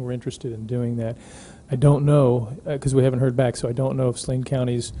organization we're interested in doing that. I don't know, because we haven't heard back, so I don't know if Saline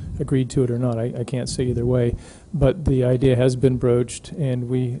County's agreed to it or not. I can't say either way. But the idea has been broached, and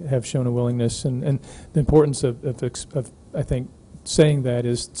we have shown a willingness. And the importance of I think, saying that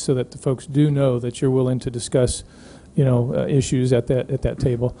is so that the folks do know that you're willing to discuss, you know, issues at that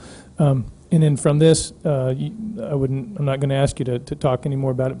table. And then from this, I'm not going to ask you to talk any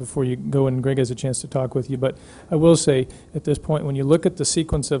more about it before you go in, and Greg has a chance to talk with you. But I will say, at this point, when you look at the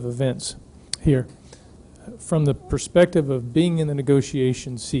sequence of events here, from the perspective of being in the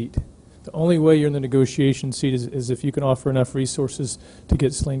negotiation seat, the only way you're in the negotiation seat is if you can offer enough resources to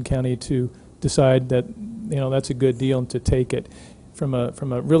get Saline County to decide that, you know, that's a good deal and to take it. From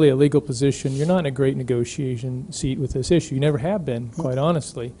a really a legal position, you're not in a great negotiation seat with this issue. You never have been, quite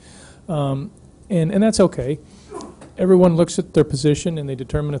honestly. And that's okay. Everyone looks at their position and they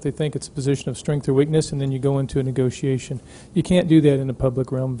determine if they think it's a position of strength or weakness, and then you go into a negotiation. You can't do that in the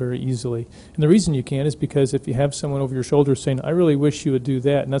public realm very easily. And the reason you can't is because if you have someone over your shoulder saying, I really wish you would do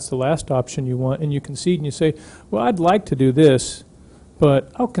that, and that's the last option you want, and you concede and you say, well, I'd like to do this,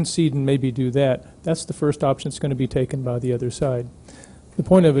 but I'll concede and maybe do that. That's the first option that's going to be taken by the other side. the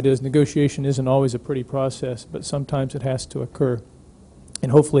point of it is negotiation isn't always a pretty process, but sometimes it has to occur.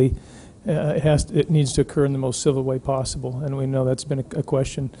 And hopefully it needs to occur in the most civil way possible. And we know that's been a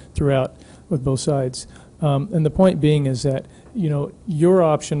question throughout with both sides. And the point being is that, your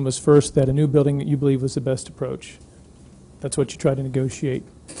option was first that a new building that you believe was the best approach. That's what you tried to negotiate.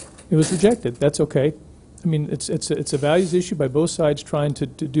 It was rejected. That's okay. I mean, it's a values issue by both sides trying to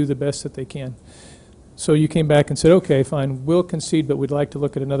do the best that they can. So you came back and said, okay, fine, we'll concede, but we'd like to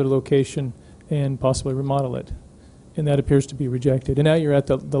look at another location and possibly remodel it. And that appears to be rejected. And now you're at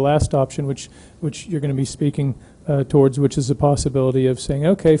the last option, which you're going to be speaking towards, which is the possibility of saying,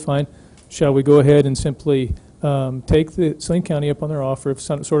 okay, fine, shall we go ahead and simply take the Saline County up on their offer of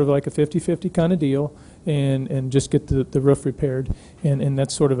sort of like a 50-50 kind of deal and just get the roof repaired. And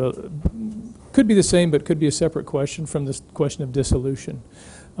that's sort of could be the same, but could be a separate question from this question of dissolution.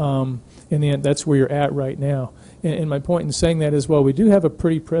 In the end, that's where you're at right now. And my point in saying that is, well, we do have a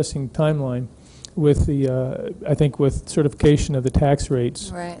pretty pressing timeline with the, I think, with certification of the tax rates.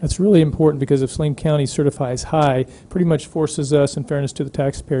 Right. That's really important because if Saline County certifies high, pretty much forces us, in fairness to the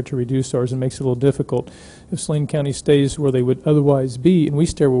taxpayer, to reduce ours and makes it a little difficult. If Saline County stays where they would otherwise be, and we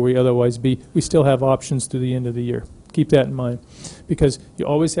stay where we otherwise be, we still have options through the end of the year. Keep that in mind, because you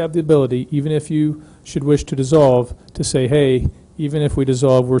always have the ability, even if you should wish to dissolve, to say, hey, even if we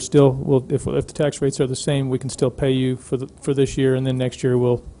dissolve, we're still, if the tax rates are the same, we can still pay you for this year, and then next year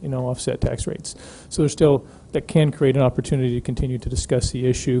we'll offset tax rates. So there's still, that can create an opportunity to continue to discuss the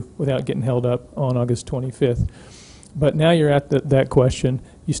issue without getting held up on August 25th. But now you're at that question.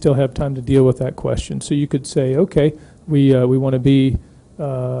 You still have time to deal with that question. So you could say, okay, we want to be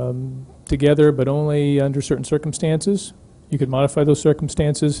together, but only under certain circumstances. You could modify those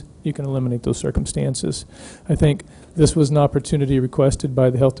circumstances. You can eliminate those circumstances. I think this was an opportunity requested by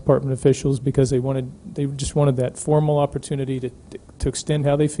the health department officials because they just wanted that formal opportunity to extend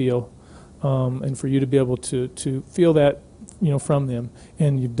how they feel, and for you to be able to feel that from them.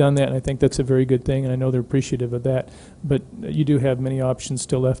 And you've done that, and I think that's a very good thing, and I know they're appreciative of that. But you do have many options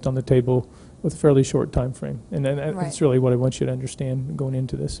still left on the table with a fairly short time frame, and that's really what I want you to understand going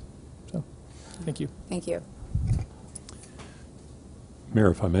into this. So, thank you. Thank you.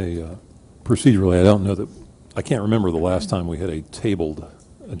 Mayor, if I may, procedurally, I don't know that, I can't remember the last time we had a tabled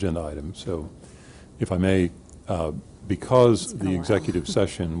agenda item. So if I may, because the executive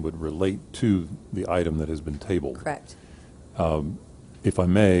session would relate to the item that has been tabled. Correct. If I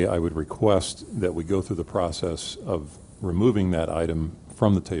may, I would request that we go through the process of removing that item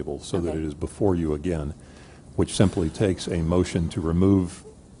from the table so that it is before you again, which simply takes a motion to remove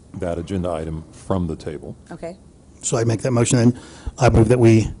that agenda item from the table. Okay. So I make that motion, then I move that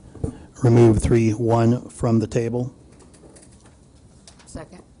we remove 3.1 from the table.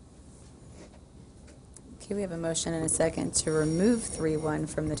 Second. Okay, we have a motion and a second to remove 3.1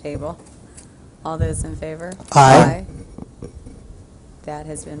 from the table. All those in favor? Aye. That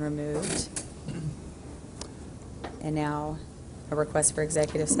has been removed. And now a request for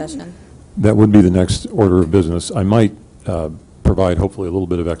executive session. That would be the next order of business. I might provide hopefully a little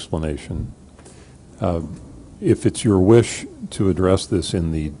bit of explanation. If it's your wish to address this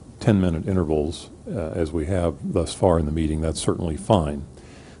in the 10-minute intervals, as we have thus far in the meeting, that's certainly fine.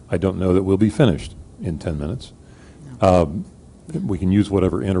 I don't know that we'll be finished in 10 minutes. We can use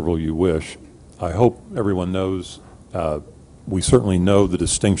whatever interval you wish. I hope everyone knows, we certainly know the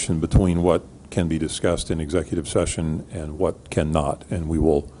distinction between what can be discussed in executive session and what cannot, and we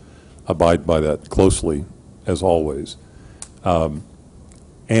will abide by that closely, as always. And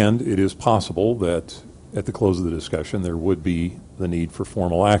it is possible that at the close of the discussion, there would be the need for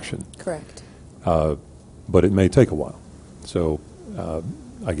formal action. Correct. But it may take a while. So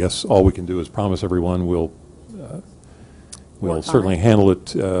I guess all we can do is promise everyone we'll certainly handle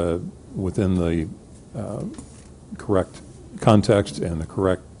it within the correct context and the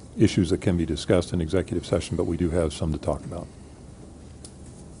correct issues that can be discussed in executive session, but we do have some to talk about.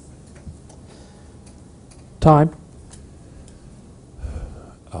 Time?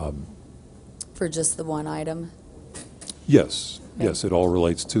 For just the one item? Yes. Okay. Yes, it all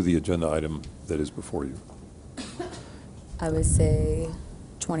relates to the agenda item that is before you. I would say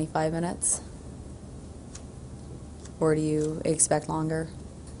 25 minutes. Or do you expect longer?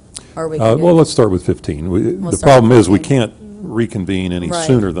 Or we well, let's start with 15. The problem is we can't reconvene any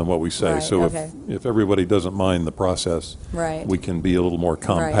sooner than what we say. So if everybody doesn't mind the process, we can be a little more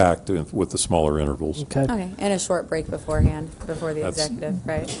compact with the smaller intervals. Okay. And a short break beforehand, before the executive,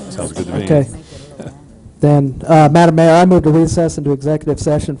 right? Sounds good to me. Okay. Then, Madam Mayor, I move to recess into executive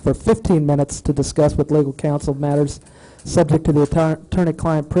session for 15 minutes to discuss with legal counsel matters subject to the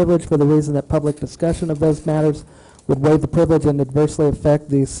attorney-client privilege for the reason that public discussion of those matters would waive the privilege and adversely affect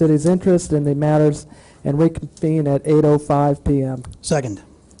the city's interest in the matters and reconvene at 8:05 p.m. Second.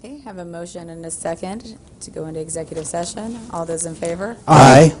 Okay, have a motion and a second to go into executive session. All those in favor?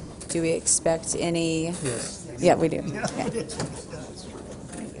 Aye. Do we expect any? Yes. Yeah, we do. Okay.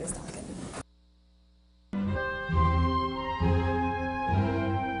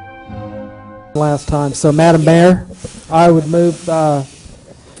 Last time. So, Madam Mayor, I would move to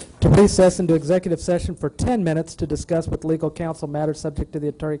recess into executive session for 10 minutes to discuss with legal counsel matters subject to the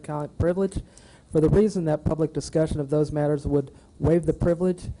attorney-client privilege for the reason that public discussion of those matters would waive the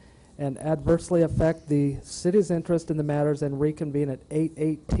privilege and adversely affect the city's interest in the matters, and reconvene at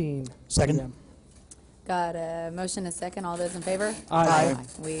 8:18. Second. Got a motion and a second. All those in favor? Aye.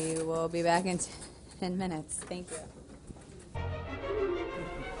 We will be back in 10 minutes. Thank you.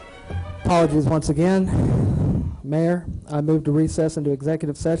 Apologies once again. Mayor, I move to recess into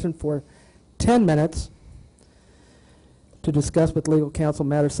executive session for 10 minutes to discuss with legal counsel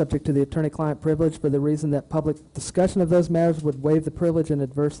matters subject to the attorney-client privilege for the reason that public discussion of those matters would waive the privilege and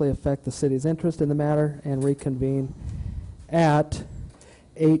adversely affect the city's interest in the matter, and reconvene at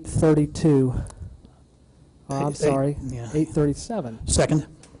 8:32. I'm sorry, 8:37. Second.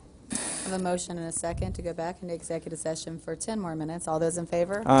 I have a motion and a second to go back into executive session for 10 more minutes. All those in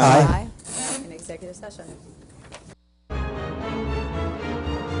favor? Aye. Back in executive session.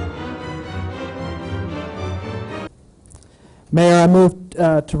 Mayor, I move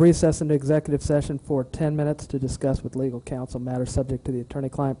to recess into executive session for 10 minutes to discuss with legal counsel matters subject to the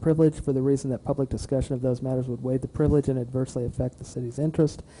attorney-client privilege for the reason that public discussion of those matters would waive the privilege and adversely affect the city's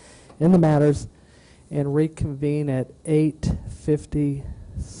interest in the matters, and reconvene at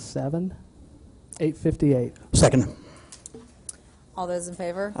 8:57? 8:58. Second. All those in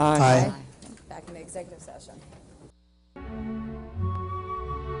favor? Aye. Back in executive session.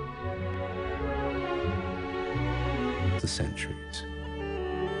 The centuries.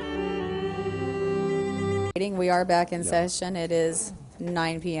 We are back in session. It is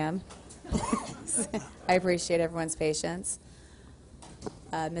 9 p.m. I appreciate everyone's patience.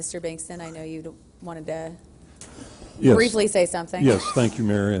 Mr. Bankston, I know you wanted to briefly say something. Yes, thank you,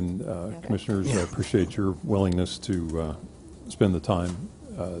 Mayor and Commissioners. I appreciate your willingness to spend the time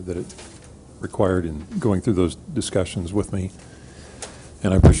that it required in going through those discussions with me,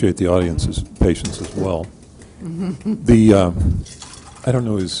 and I appreciate the audience's patience as well. I don't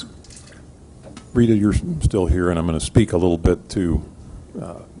know, is Rita, you're still here, and I'm going to speak a little bit to,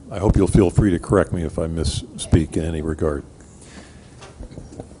 I hope you'll feel free to correct me if I misspeak in any regard.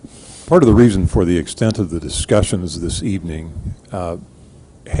 Part of the reason for the extent of the discussions this evening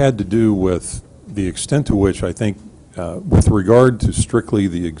had to do with the extent to which I think, with regard to strictly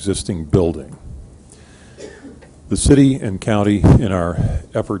the existing building, the city and county, in our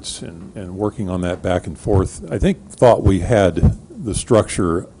efforts and working on that back and forth, I think thought we had the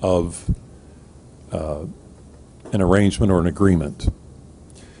structure of an arrangement or an agreement.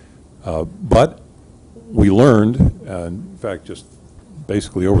 But we learned, in fact, just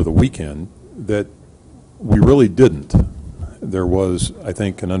basically over the weekend, that we really didn't. There was, I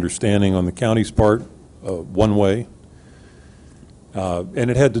think, an understanding on the county's part one way, and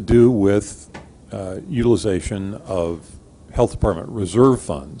it had to do with utilization of health department reserve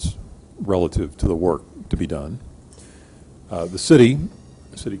funds relative to the work to be done. The city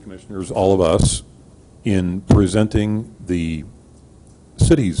commissioners, all of us, in presenting the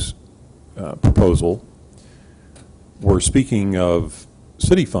city's proposal, were speaking of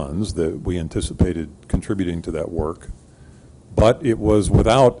city funds that we anticipated contributing to that work, but it was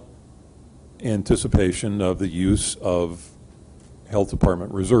without anticipation of the use of health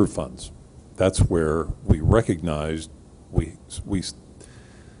department reserve funds. That's where we recognized the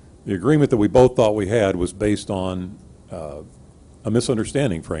agreement that we both thought we had was based on a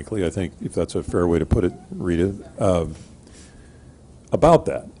misunderstanding, frankly, I think, if that's a fair way to put it, Rita, about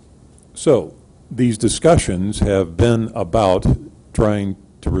that. So these discussions have been about trying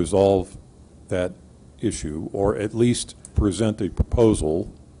to resolve that issue, or at least present a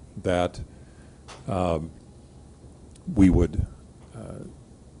proposal that we would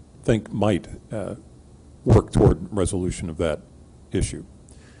think might work toward resolution of that issue.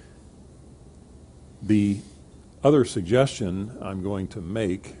 The other suggestion I'm going to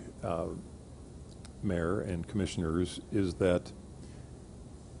make, Mayor and Commissioners, is that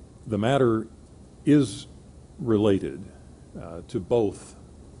the matter is related to both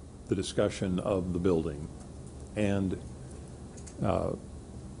the discussion of the building and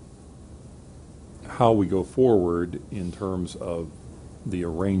how we go forward in terms of the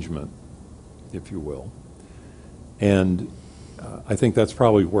arrangement, if you will. And I think that's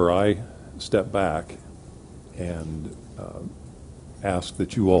probably where I step back and ask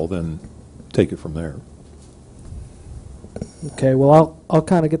that you all then take it from there. Okay, well, I'll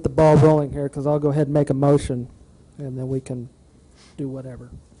kind of get the ball rolling here because I'll go ahead and make a motion, and then we can do whatever.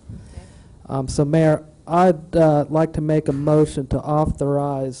 So, Mayor, I'd like to make a motion to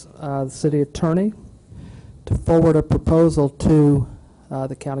authorize the city attorney to forward a proposal to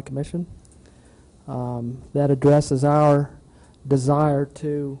the county commission that addresses our desire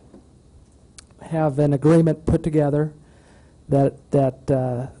to have an agreement put together that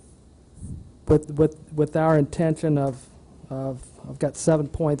with our intention of I've got 7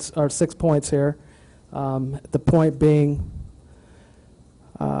 points or 6 points here. The point being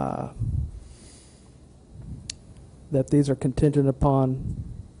that these are contingent upon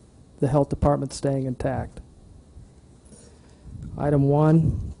the health department staying intact. Item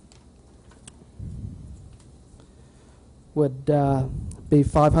 1 would be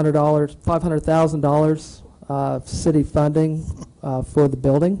 $500,000 of city funding for the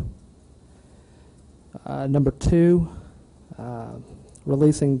building. Number 2,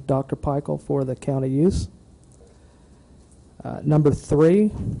 releasing Dr. Peichel for the county use. Number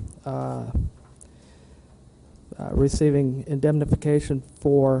 3, receiving indemnification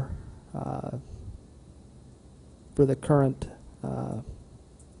for the current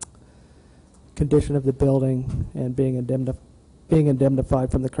condition of the building and being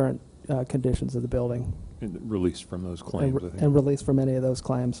indemnified from the current conditions of the building. And released from those claims, I think. And released from any of those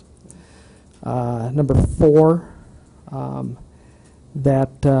claims. Number 4,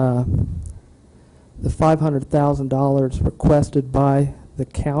 that the $500,000 requested by the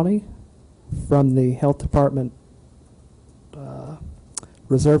county from the health department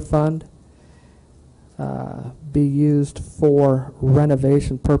reserve fund be used for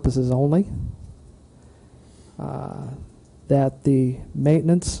renovation purposes only. That the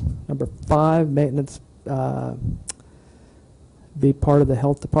maintenance, number 5, maintenance be part of the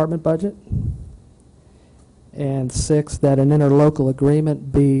health department budget. And 6, that an interlocal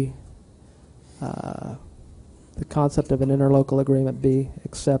agreement be, the concept of an interlocal agreement be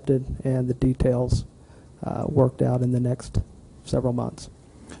accepted and the details worked out in the next several months.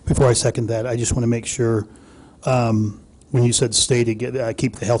 Before I second that, I just want to make sure, when you said stay together,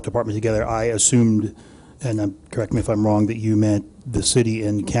 keep the health department together, I assumed, and correct me if I'm wrong, that you meant the city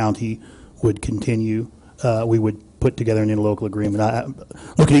and county would continue, we would put together an interlocal agreement.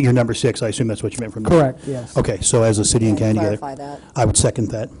 Looking at your number 6, I assume that's what you meant from there. Correct, yes. Okay, so as a city and county together, Clarify that. I would second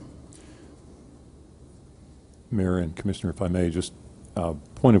that. Mayor and Commissioner, if I may, just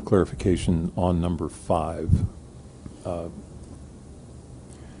point of clarification on number 5.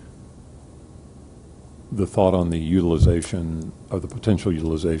 The thought on the utilization of the potential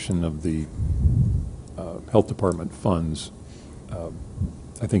utilization of the health department funds.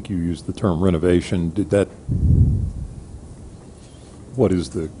 I think you used the term renovation. What is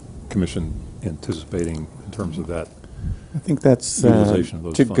the commission anticipating in terms of that? I think that's utilization of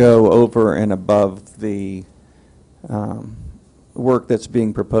those to funds? go over and above the work that's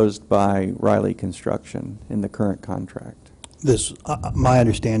being proposed by Riley Construction in the current contract. This, my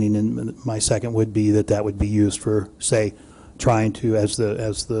understanding and my second would be that that would be used for, say, trying to, as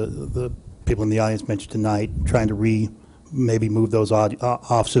the people in the audience mentioned tonight, trying to maybe move those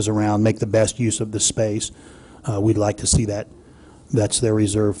offices around, make the best use of the space. We'd like to see that. That's their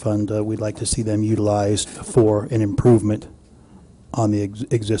reserve fund. We'd like to see them utilized for an improvement on the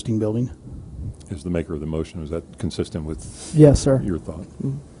existing building. Is the maker of the motion, is that consistent with Yes, sir. your thought?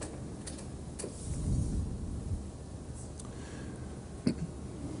 Mm-hmm.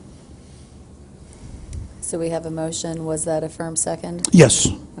 So we have a motion. Was that a firm second? Yes.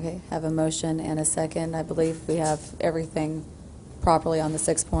 Okay, have a motion and a second. I believe we have everything properly on the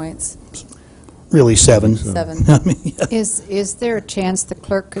 6 points. Really 7. 7. I mean, yeah. Is there a chance the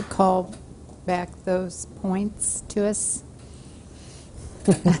clerk could call back those points to us?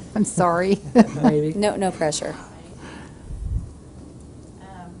 I'm sorry. Maybe. No pressure.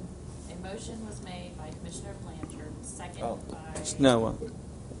 A motion was made by Commissioner Blanchard, second by... No.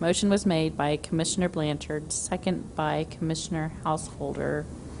 Motion was made by Commissioner Blanchard, second by Commissioner Householder,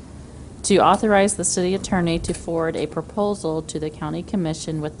 to authorize the city attorney to forward a proposal to the county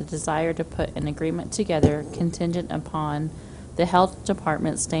commission with the desire to put an agreement together contingent upon the health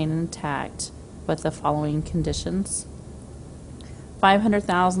department staying intact with the following conditions.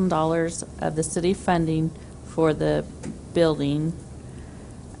 $500,000 of the city funding for the building,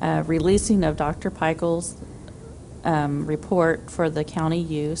 releasing of Dr. Peichel's report for the county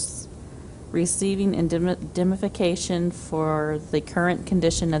use, receiving indemnification for the current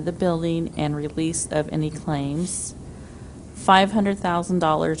condition of the building and release of any claims,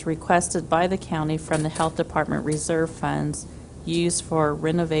 $500,000 requested by the county from the Health Department reserve funds used for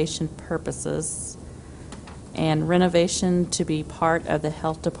renovation purposes, and renovation to be part of the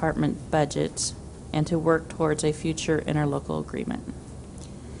Health Department budget, and to work towards a future interlocal agreement.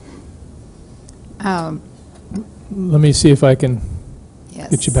 Let me see if I can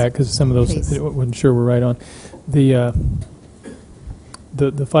get you Yes. back, because some of those Please. I wasn't sure we're right on. The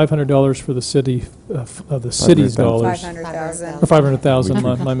 $500 for the city of the city's dollars, 500,000. or 500,000,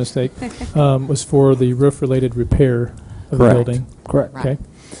 my mistake, was for the roof-related repair of the Correct. building. Correct. Okay.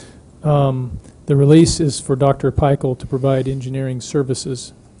 The release is for Dr. Peichel to provide engineering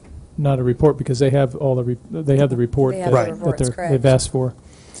services, not a report, because they have all they have the report They have that, the reports, that correct. they've asked for.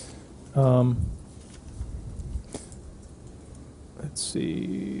 Let's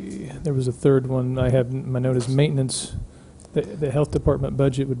see, there was a third one I have in my note is maintenance. The health department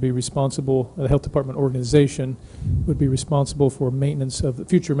budget would be responsible, the health department organization would be responsible for maintenance of,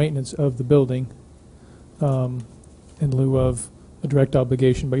 future maintenance of the building in lieu of a direct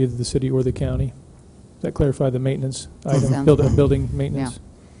obligation by either the city or the county. Does that clarify the maintenance item, Sounds building maintenance?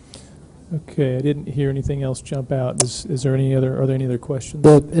 Okay, I didn't hear anything else jump out. Is there any other, are there any other questions?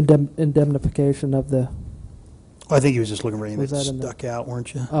 The indemnification of the, I think he was just looking for anything Was that that in the- stuck out,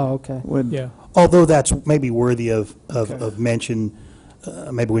 weren't you? oh, okay. Yeah. Although that's maybe worthy of mention,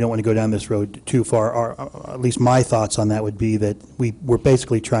 maybe we don't want to go down this road too far. At least my thoughts on that would be that we're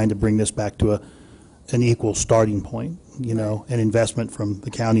basically trying to bring this back to an equal starting point, you know, an investment from the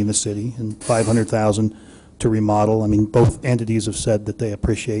county and the city, and $500,000 to remodel. I mean, both entities have said that they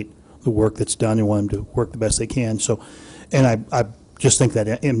appreciate the work that's done and want them to work the best they can. So, and I just think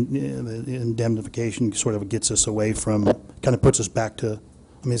that indemnification sort of gets us away from, kind of puts us back to,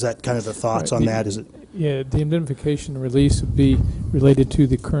 I mean, is that kind of the thoughts Right. on that? Is it? Yeah, the indemnification release would be related to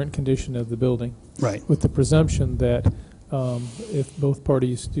the current condition of the building. Right. With the presumption that if both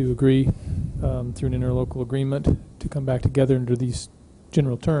parties do agree through an interlocal agreement to come back together under these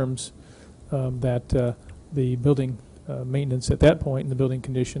general terms, that the building maintenance at that point and the building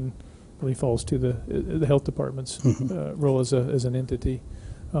condition really falls to the health department's role as an entity,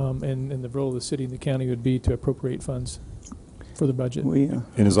 and the role of the city and the county would be to appropriate funds for the budget. And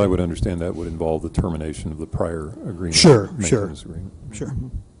as I would understand, that would involve the termination of the prior agreement. Sure. maintenance agreement. Sure.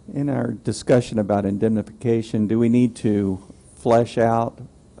 In our discussion about indemnification, do we need to flesh out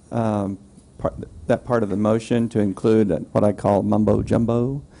that part of the motion to include what I call mumbo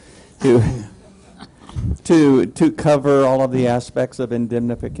jumbo, to cover all of the aspects of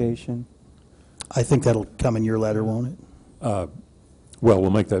indemnification? I think that'll come in your letter, won't it? Well,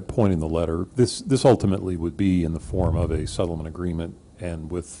 we'll make that point in the letter. This ultimately would be in the form of a settlement agreement and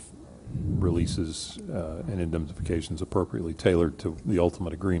with releases and indemnifications appropriately tailored to the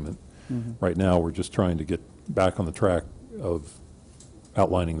ultimate agreement. Mhm. Right now, we're just trying to get back on the track of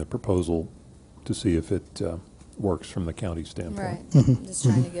outlining the proposal to see if it works from the county standpoint. Right. Just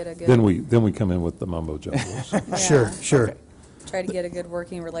trying to get a good. Then we come in with the mumbo jumbos. Yeah. Sure. Try to get a good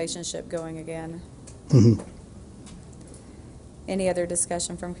working relationship going again. Any other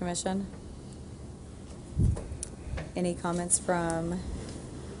discussion from commission? Any comments from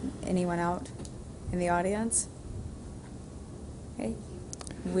anyone out in the audience? Okay.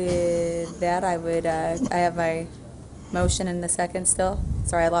 With that, I would, I have my motion in the second still.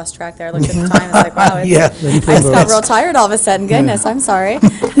 Sorry, I lost track there. I looked at the time. It's like, wow, I just got real tired all of a sudden. Goodness, I'm sorry.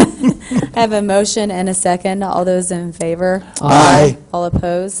 I have a motion and a second. All those in favor? Aye. All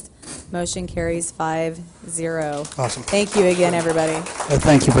opposed? Motion carries 5-0. Awesome. Thank you again, everybody.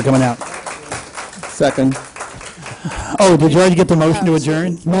 Thank you for coming out. Second. Oh, did you already get the motion to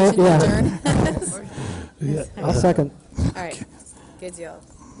adjourn? No, yeah. Adjourn. I'll second. All right. Good deal.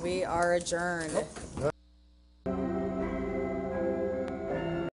 We are adjourned.